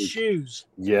good week. shoes.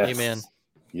 Yes. Amen.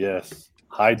 Yes.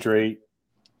 Hydrate.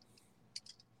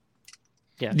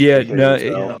 Yeah. Yeah.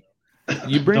 No,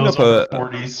 you bring up a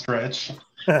 40 stretch.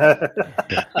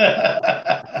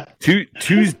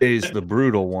 Tuesday's the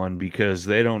brutal one because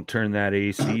they don't turn that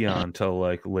AC on till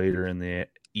like later in the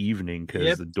evening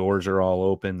because the doors are all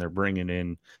open. They're bringing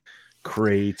in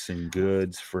crates and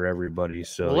goods for everybody.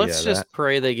 So well, let's just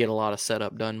pray they get a lot of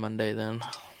setup done Monday then.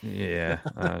 Yeah.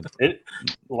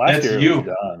 Last year it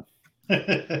was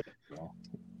done.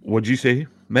 What'd you say,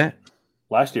 Matt?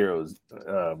 Last year it was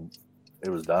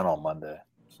done on Monday.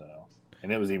 So,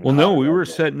 and it was even. Well, no, we were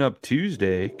setting up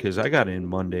Tuesday because I got in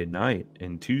Monday night,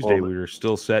 and Tuesday we were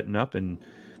still setting up, and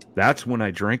that's when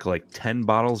I drank like 10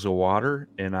 bottles of water,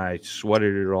 and I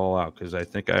sweated it all out because I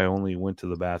think I only went to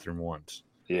the bathroom once.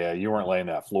 Yeah, you weren't laying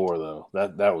that floor though.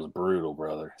 That was brutal,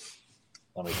 brother.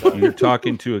 Let me tell you. You're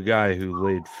talking to a guy who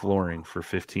laid flooring for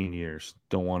 15 years.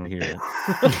 Don't want to hear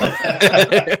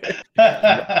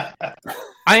it.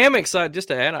 I am excited. Just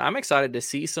to add, I'm excited to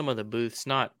see some of the booths,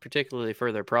 not particularly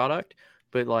for their product,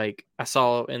 but like I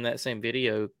saw in that same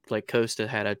video, like Costa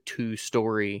had a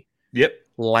 2-story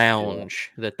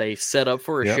lounge that they set up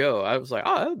for a show. I was like,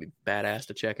 oh, that would be badass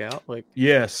to check out. Like,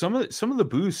 yeah, some of the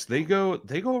booths they go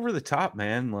over the top,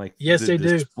 man. Like, yes, they do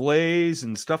displays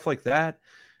and stuff like that.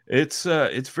 It's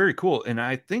very cool, and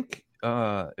I think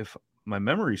if my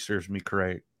memory serves me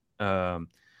correct,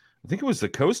 I think it was the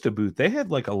Costa booth. They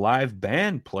had like a live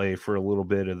band play for a little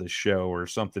bit of the show or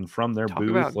something from their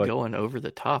booth. About like, going over the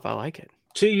top. I like it.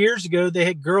 2 years ago, they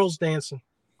had girls dancing.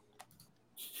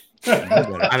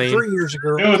 I mean, 3 years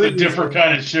ago. It was a different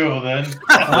kind of show then.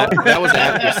 that was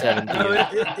after 70.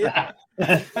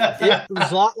 It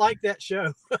was a lot like that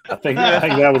show. I think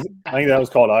that was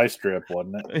called Ice Strip,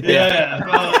 wasn't it? Yeah.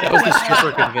 That was the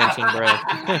stripper convention, bro.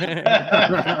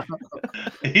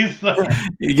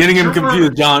 You're getting him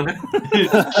confused, John.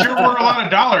 Sure were a lot of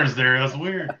dollars there. That's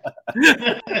weird.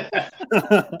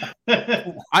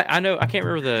 I know. I can't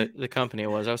remember the company it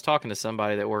was. I was talking to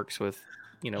somebody that works with,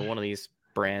 one of these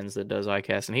brands that does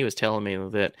iCast, and he was telling me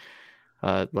that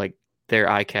like their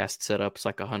iCast setup is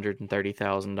like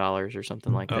 $130,000 or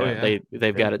something like that. Yeah.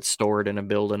 They've got it stored in a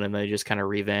building, and they just kind of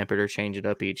revamp it or change it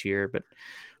up each year. But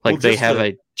like they have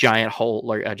a giant hole,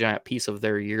 like a giant piece of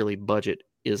their yearly budget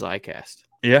is iCast.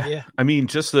 Yeah. I mean,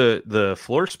 just the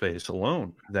floor space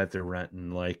alone that they're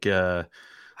renting. Like, I'd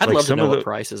love to know what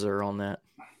prices are on that.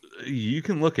 You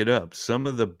can look it up. Some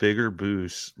of the bigger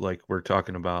booths, like we're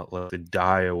talking about, like the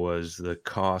Daiwas, the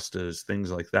Costas, things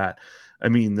like that. I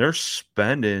mean, they're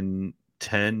spending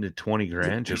 10 to 20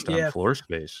 grand just on floor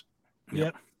space.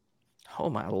 Yep.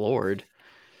 Oh my Lord.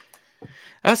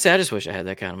 I just wish I had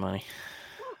that kind of money.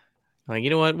 Like, you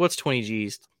know what? What's 20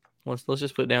 G's? Let's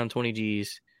just put down 20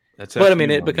 G's. But I mean,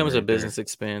 it becomes a business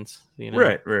expense.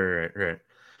 Right.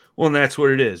 Well, and that's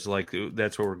what it is. Like,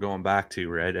 that's what we're going back to,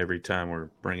 right? Every time we're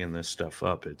bringing this stuff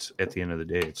up, it's at the end of the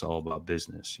day, it's all about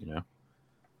business,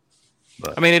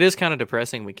 But I mean, it is kind of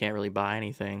depressing. We can't really buy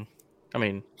anything.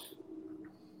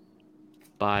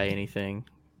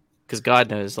 Because God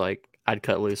knows, like, I'd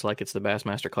cut loose like it's the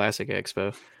Bassmaster Classic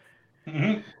Expo.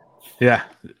 Mm-hmm. Yeah,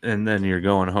 and then you're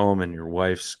going home and your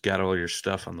wife's got all your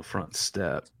stuff on the front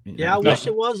step. I wish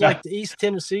it was like the East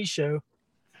Tennessee show.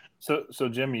 So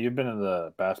Jimmy, you've been to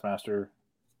the Bassmaster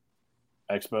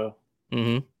Expo.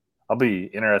 Mm-hmm. I'll be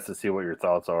interested to see what your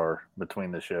thoughts are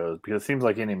between the shows, because it seems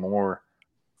like any more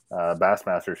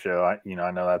Bassmaster show. I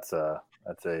know that's a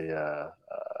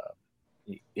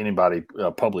anybody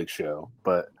public show,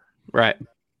 but right,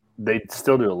 they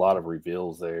still do a lot of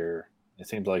reveals there. It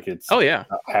seems like it's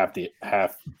half and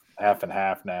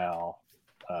half now.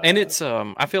 And it's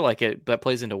I feel like that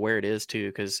plays into where it is too,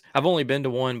 because I've only been to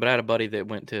one, but I had a buddy that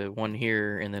went to one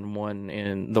here and then one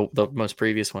in the most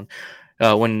previous one.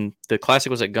 When the Classic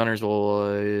was at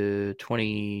Guntersville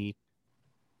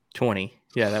 2020,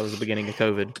 that was the beginning of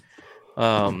COVID.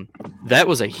 That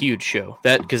was a huge show,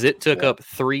 because it took up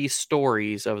 3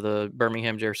 stories of the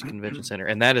Birmingham Jefferson Convention Center,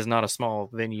 and that is not a small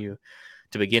venue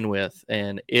to begin with,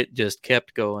 and it just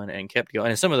kept going and kept going.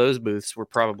 And some of those booths were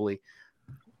probably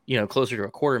closer to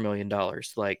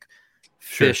 $250,000, like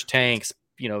fish tanks,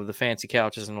 the fancy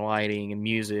couches and lighting and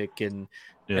music. And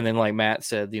then, like Matt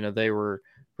said, they were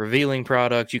revealing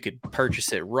products. You could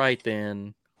purchase it right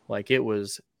then. Like, it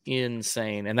was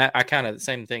insane. And that, I kind of, the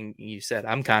same thing you said,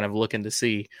 I'm kind of looking to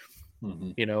see,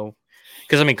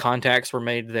 because contacts were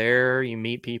made there. You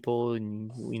meet people,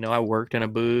 and, I worked in a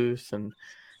booth, and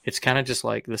it's kind of just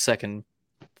like the second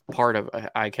part of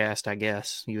iCast, I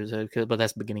guess, but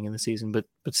that's the beginning of the season. But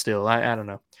still, I don't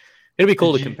know. It'd be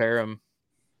cool to compare them.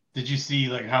 Did you see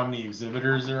like how many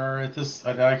exhibitors there are at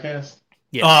iCast?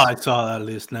 Yes. Oh, I saw that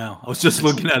list now. I was just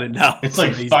looking at it now. It's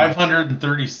like amazing.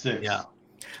 536. Yeah,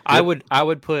 I would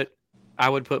put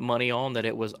money on that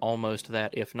it was almost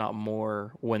that, if not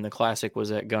more, when the Classic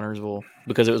was at Guntersville,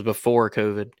 because it was before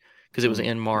COVID. Because it was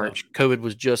in March. Yeah. COVID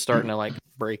was just starting to like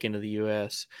break into the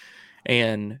U.S.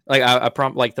 And like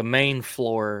like the main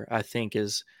floor, I think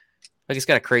is like, it's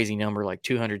got a crazy number, like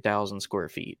 200,000 square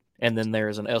feet. And then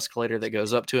there's an escalator that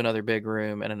goes up to another big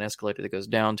room and an escalator that goes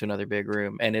down to another big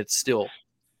room. And it's still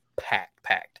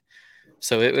packed.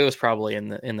 So it was probably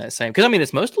in that same, because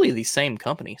it's mostly these same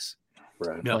companies.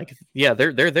 Right. Like,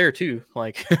 they're there too.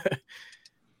 Like,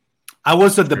 I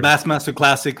was at the Bassmaster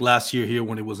Classic last year here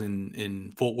when it was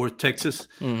in Fort Worth, Texas.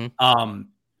 Mm-hmm.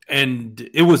 And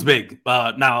it was big.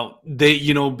 Now they,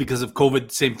 because of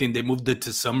COVID, same thing. They moved it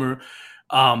to summer,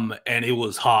 and it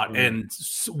was hot. Mm-hmm. And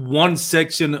one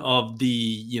section of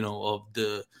the, of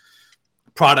the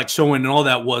product showing and all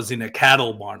that was in a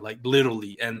cattle barn, like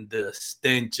literally. And the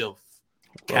stench of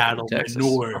cattle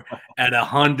manure at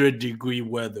 100-degree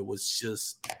weather was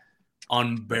just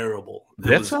unbearable.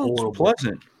 That sounds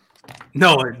pleasant.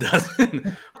 No, it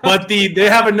doesn't. But they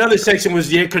have another section was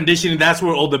the air conditioning. That's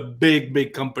where all the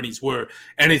big companies were,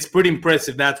 and it's pretty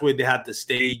impressive. That's where they had the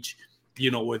stage,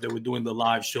 where they were doing the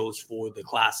live shows for the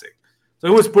Classic. So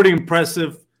it was pretty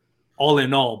impressive, all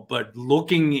in all. But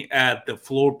looking at the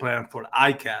floor plan for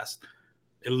ICAST,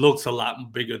 it looks a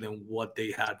lot bigger than what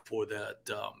they had for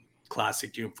that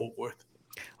Classic here in Fort Worth.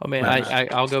 I mean,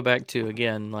 I'll go back to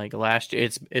again like last year.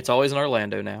 It's always in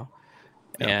Orlando now.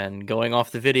 And going off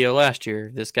the video last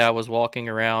year, this guy was walking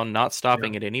around, not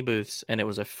stopping at any booths, and it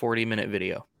was a 40-minute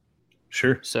video.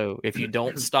 Sure. So if you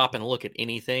don't stop and look at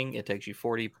anything, it takes you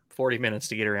 40 minutes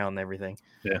to get around and everything.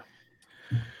 Yeah.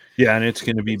 Yeah, and it's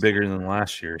going to be bigger than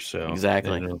last year. So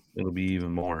exactly, it'll be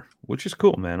even more, which is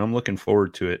cool, man. I'm looking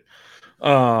forward to it.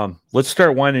 Let's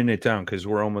start winding it down because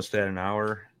we're almost at an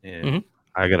hour, and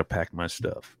I got to pack my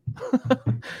stuff.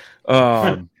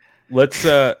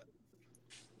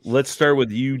 Let's start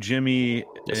with you, Jimmy,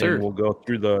 and we'll go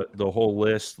through the whole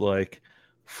list. Like,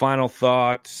 final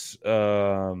thoughts,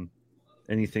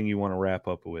 anything you want to wrap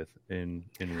up with in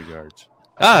regards?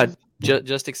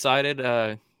 Just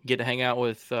excited. Get to hang out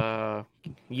with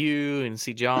you and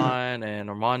see John and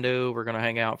Armando. We're gonna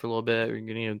hang out for a little bit. We're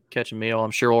gonna catch a meal.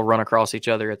 I'm sure we'll run across each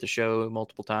other at the show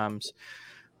multiple times.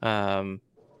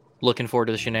 Looking forward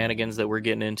to the shenanigans that we're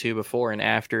getting into before and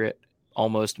after it.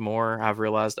 Almost more. I've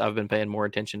realized I've been paying more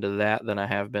attention to that than I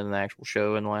have been in the actual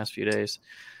show in the last few days,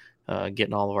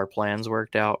 getting all of our plans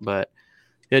worked out. But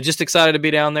yeah, just excited to be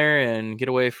down there and get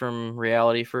away from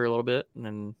reality for a little bit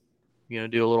and,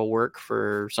 do a little work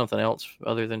for something else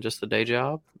other than just the day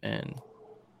job and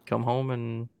come home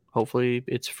and hopefully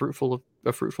it's a fruitful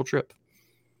trip.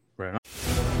 Right on.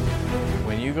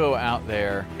 When you go out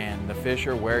there and the fish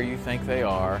are where you think they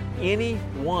are, any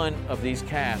one of these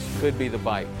casts could be the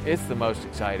bite. It's the most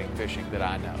exciting fishing that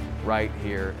I know, right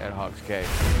here at Hawks Cave.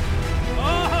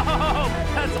 Oh,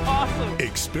 that's awesome!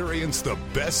 Experience the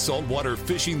best saltwater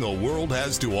fishing the world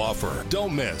has to offer.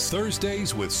 Don't miss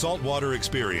Thursdays with Saltwater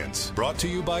Experience, brought to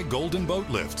you by Golden Boat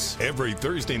Lifts, every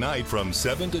Thursday night from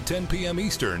 7 to 10 p.m.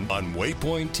 Eastern on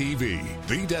Waypoint TV,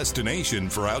 the destination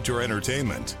for outdoor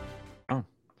entertainment.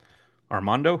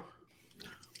 Armando?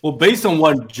 Well, based on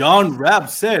what John Rabb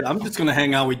said, I'm just going to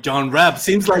hang out with John Rabb.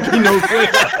 Seems like he knows more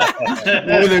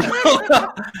than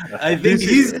I think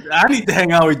I need to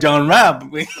hang out with John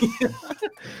Rabb.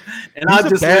 And I'll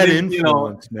just let him,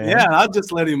 man. Yeah, I'll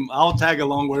just let him. I'll tag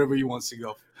along wherever he wants to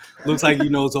go. Looks like he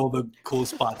knows all the cool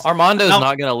spots. Armando's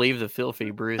not going to leave the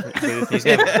filthy booth. He's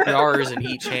got jars in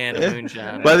each hand of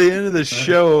moonshine. By the end of the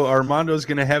show, Armando's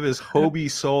going to have his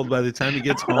Hobie sold by the time he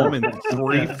gets home and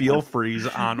 3 feel frees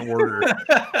on order.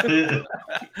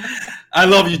 I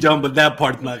love you, John, but that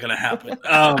part's not going to happen.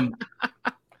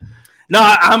 No,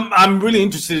 I'm really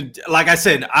interested. Like I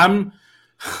said,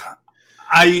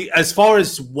 as far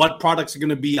as what products are going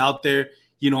to be out there,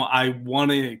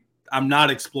 I'm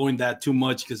not exploring that too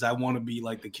much because I want to be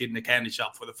like the kid in the candy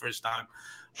shop for the first time.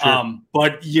 Sure.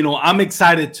 But I'm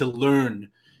excited to learn,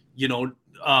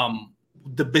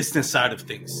 the business side of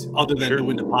things other than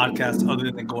doing the podcast,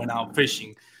 other than going out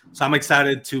fishing. So I'm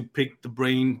excited to pick the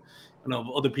brain of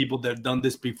other people that have done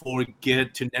this before,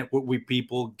 get to network with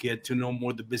people, get to know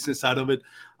more the business side of it.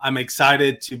 I'm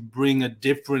excited to bring a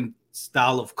different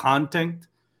style of content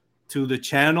to the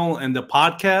channel and the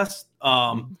podcast.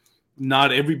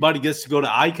 Not everybody gets to go to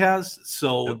ICAST,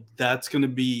 so that's going to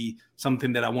be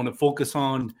something that I want to focus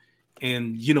on.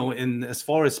 And, and as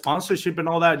far as sponsorship and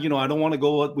all that, I don't want to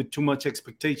go up with too much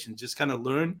expectation. Just kind of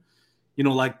learn,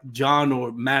 like John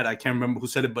or Matt, I can't remember who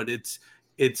said it, but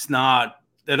it's not,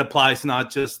 that applies not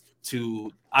just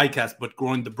to ICAST, but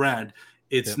growing the brand.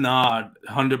 It's not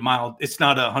 100-mile, it's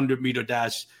not a 100-meter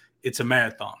dash. It's a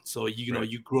marathon. So,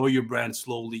 you grow your brand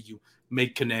slowly, you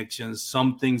make connections.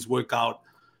 Some things work out.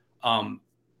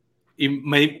 It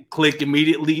may click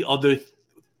immediately.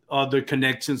 Other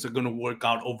connections are going to work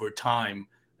out over time.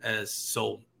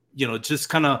 Just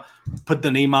kind of put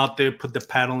the name out there, put the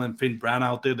Paddle and Fin brand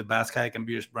out there, the Bass Kayak and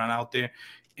Beers brand out there,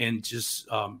 and just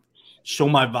show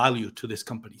my value to these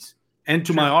companies and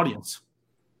to my audience.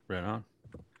 Right on.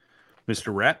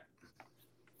 Mr. Rapp?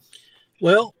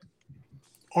 Well,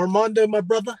 Armando, my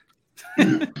brother,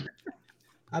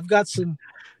 I've got some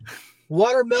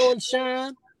watermelon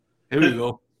shine. Here we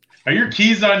go. Are your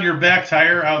keys on your back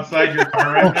tire outside your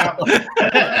car right now?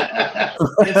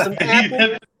 And some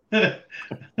apple.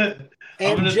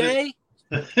 And Jay,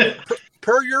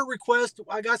 per your request,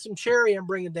 I got some cherry I'm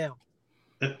bringing down.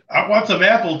 I want some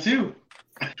apple too.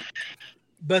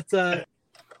 But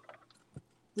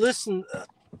listen,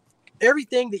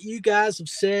 everything that you guys have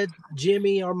said,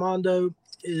 Jimmy, Armando,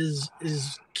 is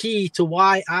key to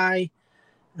why I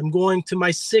am going to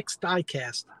my 6th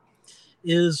ICAST.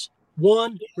 Is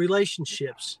one,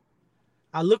 relationships.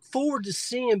 I look forward to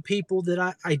seeing people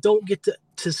that I don't get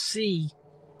to see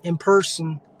in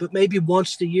person, but maybe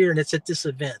once a year, and it's at this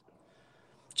event.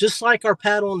 Just like our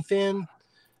Paddle and Fin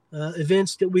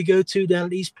events that we go to down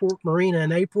at Eastport Marina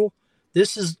in April,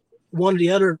 this is one of the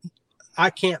other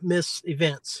I can't miss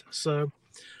events. So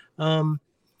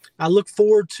I look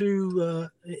forward to,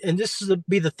 and this is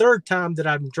be the 3rd time that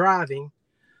I'm driving.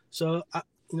 So,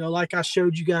 like I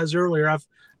showed you guys earlier,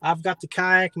 I've got the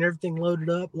kayak and everything loaded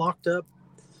up, locked up.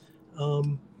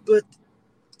 But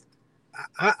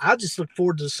I just look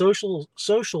forward to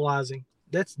socializing.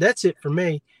 That's it for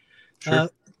me. Sure.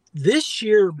 This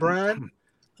year, Brian,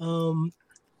 I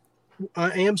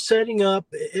am setting up,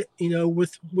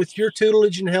 with your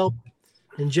tutelage and help,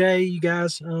 and Jay, you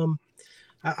guys.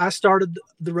 I started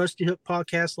the Rusty Hook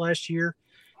podcast last year,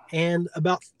 and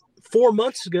about 4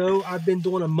 months ago, I've been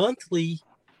doing a monthly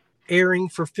airing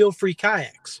for Feel Free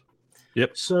Kayaks.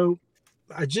 Yep. So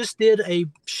I just did a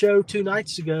show 2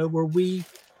 nights ago where we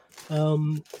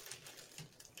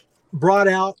brought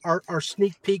out our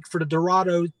sneak peek for the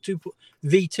Dorado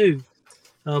V2.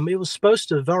 It was supposed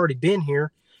to have already been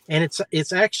here, and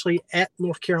it's actually at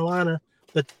North Carolina,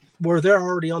 but where they're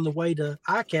already on the way to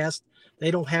ICAST,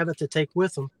 they don't have it to take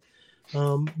with them.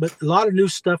 But a lot of new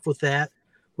stuff with that.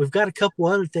 We've got a couple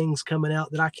other things coming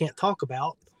out that I can't talk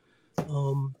about.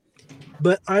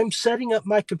 But I'm setting up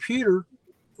my computer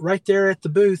right there at the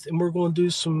booth, and we're going to do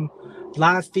some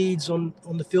live feeds on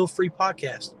the Feel Free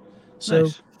podcast. So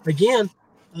nice. Again,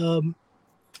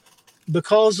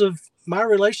 because of my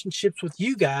relationships with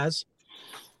you guys,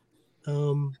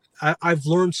 I've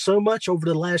learned so much over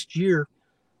the last year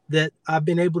that I've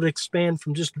been able to expand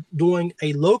from just doing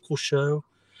a local show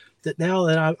that now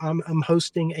that I'm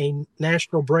hosting a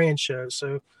national brand show.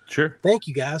 So sure. Thank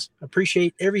you guys. I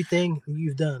appreciate everything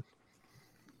you've done.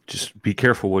 Just be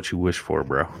careful what you wish for,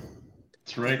 bro.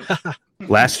 That's right.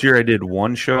 Last year I did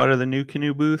 1 show out of the New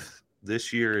Canoe booth.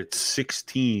 This year it's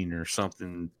 16 or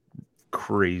something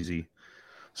crazy.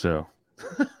 So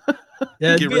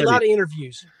yeah, it'd be a lot of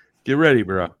interviews. Get ready,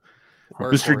 bro.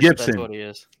 Mr. Gibson. That's what he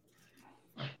is.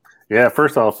 Yeah,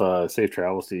 first off, safe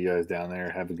travels to you guys down there.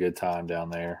 Have a good time down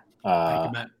there. Thank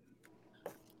you, Matt.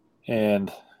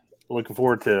 And looking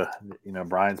forward to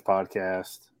Brian's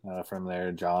podcast from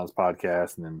there, John's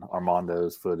podcast, and then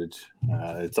Armando's footage.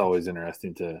 It's always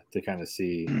interesting to kind of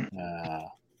see,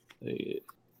 the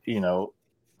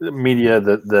media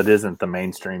that isn't the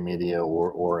mainstream media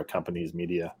or a company's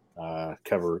media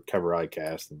cover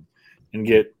ICAST and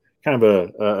get kind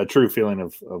of a true feeling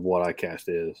of what ICAST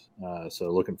is.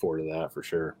 So looking forward to that for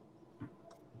sure.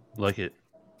 Like it.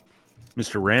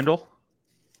 Mr. Randall?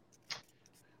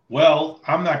 Well,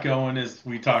 I'm not going as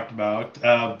we talked about,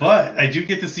 but I do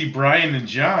get to see Brian and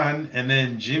John and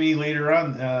then Jimmy later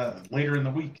in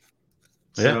the week.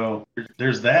 Yeah. So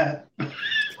there's that.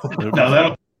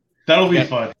 No, that'll be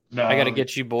fun. No, I got to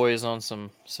get you boys on some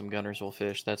Guntersville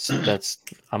fish. That's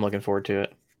I'm looking forward to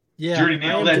it. Yeah. Did you already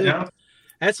nail that down?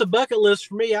 That's a bucket list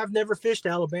for me. I've never fished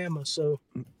Alabama, so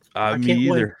I me can't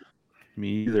either. wait. Me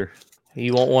either.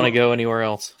 You won't want to go anywhere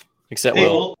else except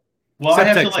well, I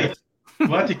have Texas.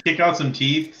 we'll have to kick out some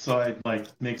teeth so I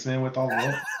mix in with all of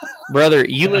it. Brother,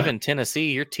 you live in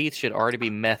Tennessee. Your teeth should already be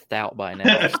methed out by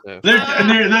now. So.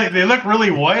 they look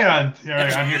really white on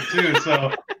here too.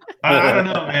 So I don't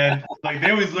know, man. Like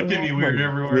they always look at me weird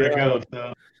everywhere I go.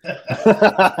 So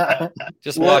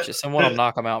just watch it. Someone will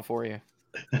knock them out for you.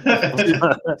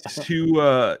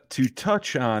 To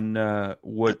touch on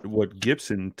what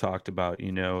Gibson talked about,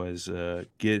 as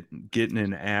getting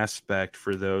an aspect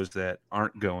for those that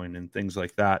aren't going and things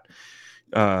like that.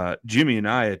 Jimmy and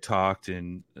I had talked,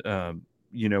 and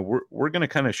we're going to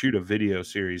kind of shoot a video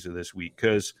series of this week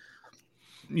because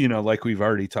like we've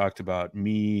already talked about,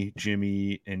 me,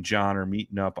 Jimmy, and John are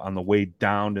meeting up on the way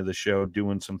down to the show,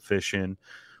 doing some fishing.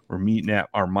 We're meeting at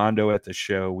Armando at the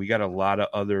show. We got a lot of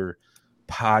other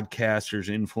podcasters,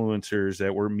 influencers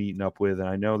that we're meeting up with, and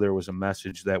I know there was a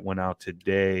message that went out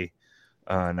today,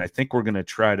 and I think we're going to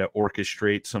try to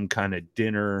orchestrate some kind of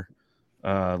dinner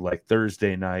like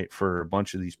Thursday night for a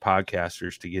bunch of these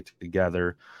podcasters to get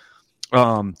together.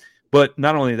 But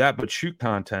not only that, but shoot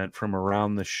content from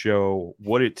around the show,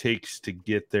 what it takes to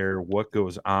get there, what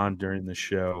goes on during the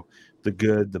show, the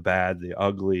good, the bad, the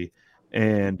ugly,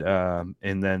 and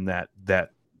then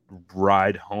that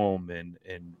ride home and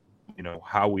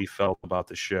how we felt about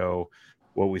the show,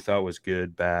 what we thought was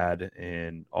good, bad,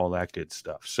 and all that good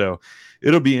stuff. So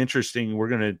it'll be interesting. We're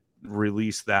going to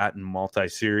release that in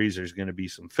multi-series. There's going to be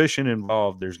some fishing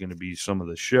involved. There's going to be some of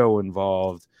the show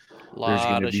involved. There's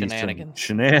going to be some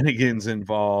shenanigans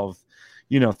involved,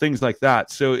 things like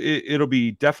that. So it'll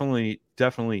be definitely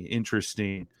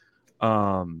interesting,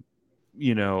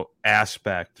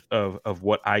 aspect of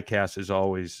what ICAST is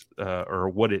always, or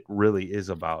what it really is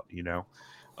about,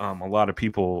 a lot of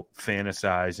people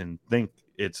fantasize and think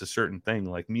it's a certain thing.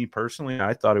 Like me personally,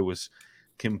 I thought it was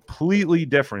completely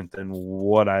different than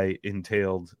what I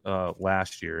entailed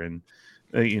last year. And,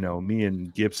 me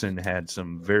and Gibson had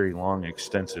some very long,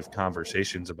 extensive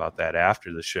conversations about that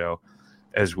after the show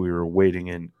as we were waiting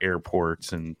in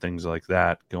airports and things like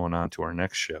that going on to our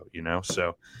next show,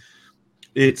 So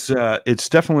it's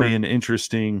definitely an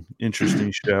interesting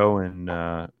show,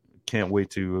 and can't wait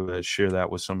to share that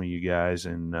with some of you guys.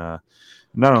 And not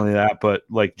only that, but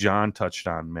like John touched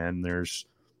on, man, there's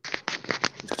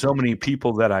so many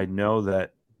people that I know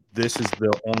that this is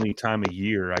the only time of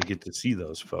year I get to see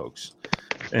those folks.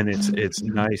 And it's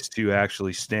nice to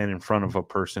actually stand in front of a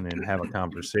person and have a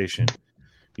conversation,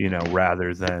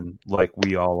 rather than like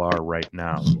we all are right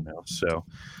now, So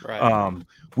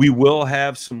we will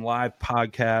have some live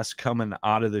podcasts coming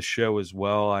out of the show as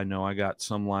well. I know I got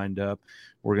some lined up.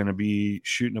 We're going to be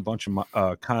shooting a bunch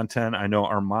of content. I know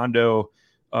Armando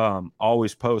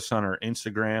always posts on our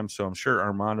Instagram, so I'm sure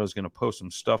Armando's going to post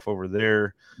some stuff over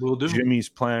there. Will do. Jimmy's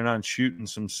planning on shooting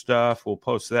some stuff. We'll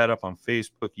post that up on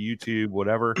Facebook, YouTube,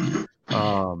 whatever.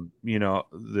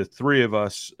 The three of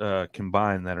us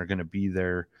combined that are going to be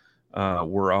there.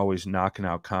 We're always knocking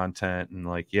out content, and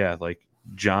like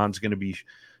John's going to be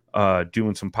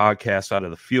doing some podcasts out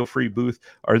of the Feel Free booth.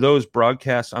 Are those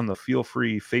broadcasts on the Feel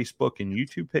Free Facebook and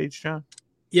YouTube page, John?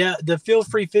 Yeah, the Feel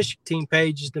Free Fishing Team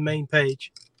page is the main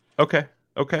page. Okay.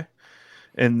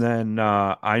 And then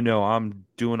I know I'm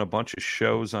doing a bunch of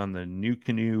shows on the New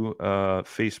Canoe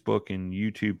Facebook and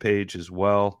YouTube page as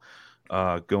well,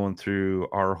 going through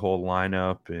our whole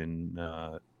lineup and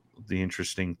the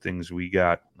interesting things we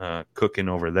got cooking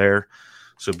over there.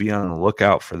 So be on the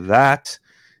lookout for that.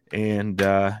 And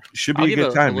should be a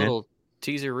good time, man. Little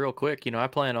teaser real quick. I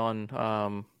plan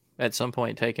on at some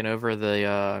point taking over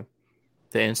the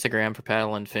Instagram for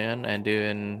Paddle and Fin and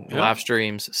doing live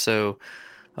streams. So,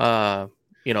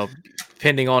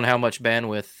 depending on how much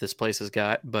bandwidth this place has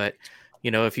got, but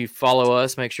if you follow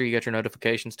us, make sure you got your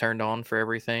notifications turned on for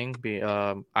everything.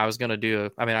 I was going to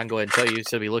do I can go ahead and tell you,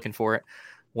 so be looking for it.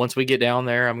 Once we get down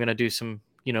there, I'm going to do some,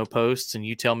 posts, and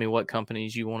you tell me what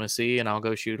companies you want to see, and I'll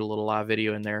go shoot a little live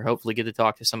video in there. Hopefully get to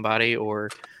talk to somebody, or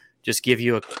just give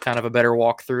you a kind of a better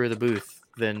walkthrough of the booth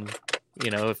than,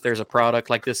 if there's a product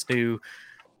like this new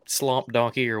Slump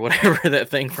Donkey or whatever that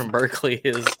thing from Berkeley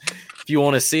is. If you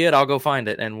want to see it, I'll go find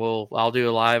it, and I'll do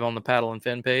a live on the Paddle and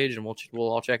Fin page, and we'll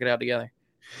all check it out together.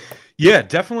 Yeah,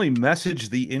 definitely message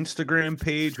the Instagram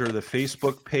page or the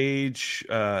Facebook page.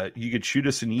 You could shoot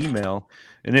us an email,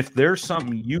 and if there's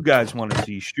something you guys want to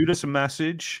see, shoot us a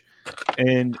message,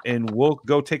 and we'll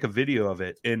go take a video of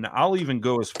it. And I'll even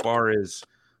go as far as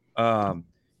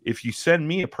if you send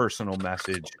me a personal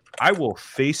message, I will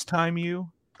FaceTime you,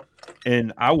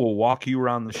 and I will walk you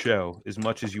around the show as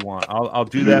much as you want. I'll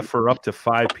do that for up to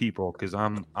 5 people because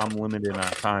I'm limited on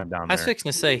time down there. I was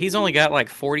fixing to say he's only got like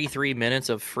 43 minutes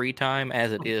of free time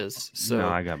as it is. So no,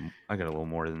 I got a little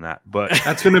more than that, but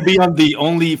that's going to be on the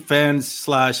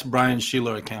OnlyFans / Brian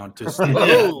Sheila account.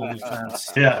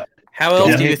 Yeah. How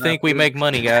else do you think we make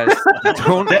money, guys?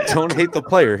 Don't hate the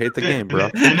player, hate the game,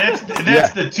 bro. And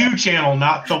that's the 2 channel,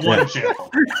 not the 1 channel.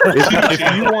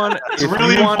 If you want, it's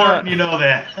really important you know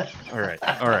that.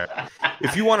 All right.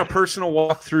 If you want a personal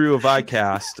walkthrough of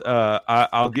iCast,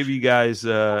 I'll give you guys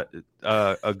a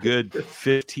good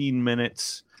 15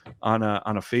 minutes on a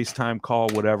FaceTime call,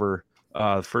 whatever.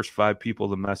 The first 5 people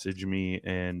to message me,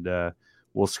 and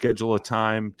we'll schedule a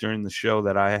time during the show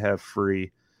that I have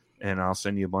free. And I'll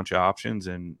send you a bunch of options,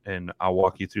 and I'll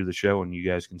walk you through the show, and you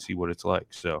guys can see what it's like.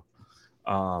 So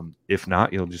if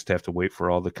not, you'll just have to wait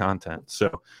for all the content.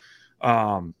 So,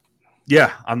 on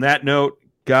that note,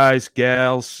 guys,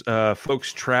 gals,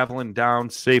 folks traveling down,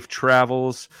 safe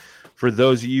travels. For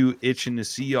those of you itching to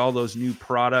see all those new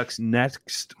products,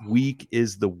 next week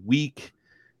is the week.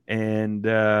 And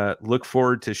look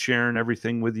forward to sharing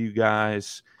everything with you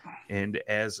guys. And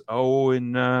as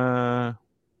Owen...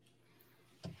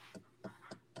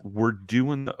 we're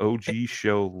doing the OG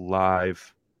show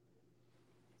live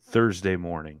Thursday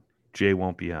morning. Jay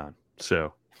won't be on.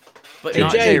 So, but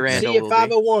Jay Randall, see you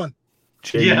 501.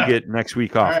 Jay, you get next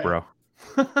week off, right,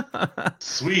 bro.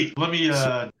 Sweet. Let me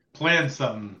plan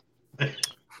something.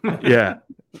 Yeah.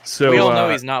 So we all know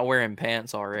he's not wearing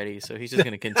pants already, so he's just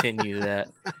going to continue that.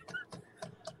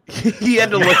 He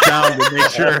had to look down to make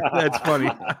sure. That's funny.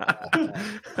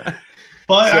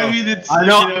 But I mean, it's I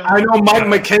know Mike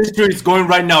McKinstry is going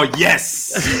right now.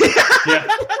 Yes. Yeah.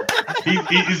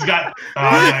 He's got. Oh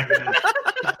my goodness.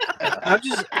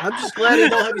 I'm just glad he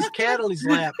don't have his cat on his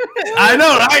lap. I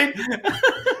know, right?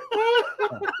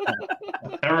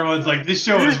 Everyone's like, this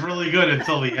show is really good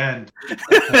until the end.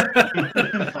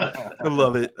 I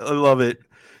love it. I love it.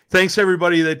 Thanks,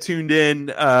 everybody that tuned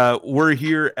in. We're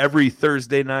here every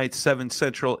Thursday night, 7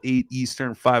 Central, 8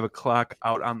 Eastern, 5 o'clock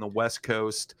out on the West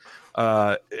Coast.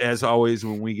 As always,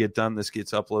 when we get done, this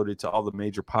gets uploaded to all the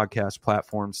major podcast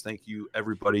platforms. Thank you,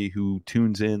 everybody who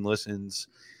tunes in, listens,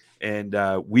 and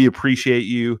we appreciate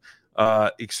you.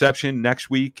 Exception next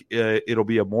week, it'll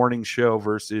be a morning show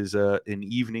versus an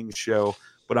evening show,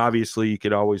 but obviously you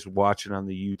could always watch it on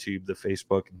the YouTube, the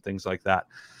Facebook, and things like that.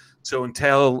 So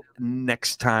until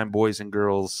next time, boys and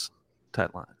girls,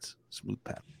 tight lines, smooth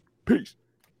path. Peace.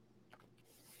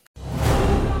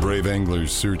 Brave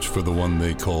anglers search for the one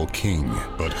they call king,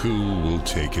 but who will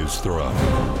take his throne?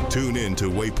 Tune in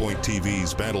to Waypoint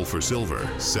TV's Battle for Silver,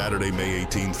 Saturday, May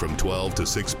 18th from 12 to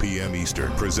 6 p.m.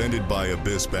 Eastern. Presented by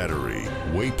Abyss Battery.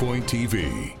 Waypoint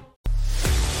TV.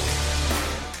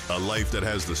 A life that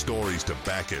has the stories to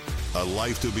back it. A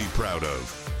life to be proud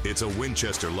of. It's a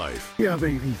Winchester life. Yeah,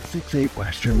 baby. 6'8"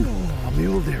 Western. Oh,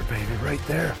 mule deer, baby, right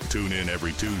there. Tune in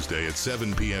every Tuesday at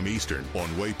 7 p.m. Eastern on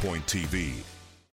Waypoint TV.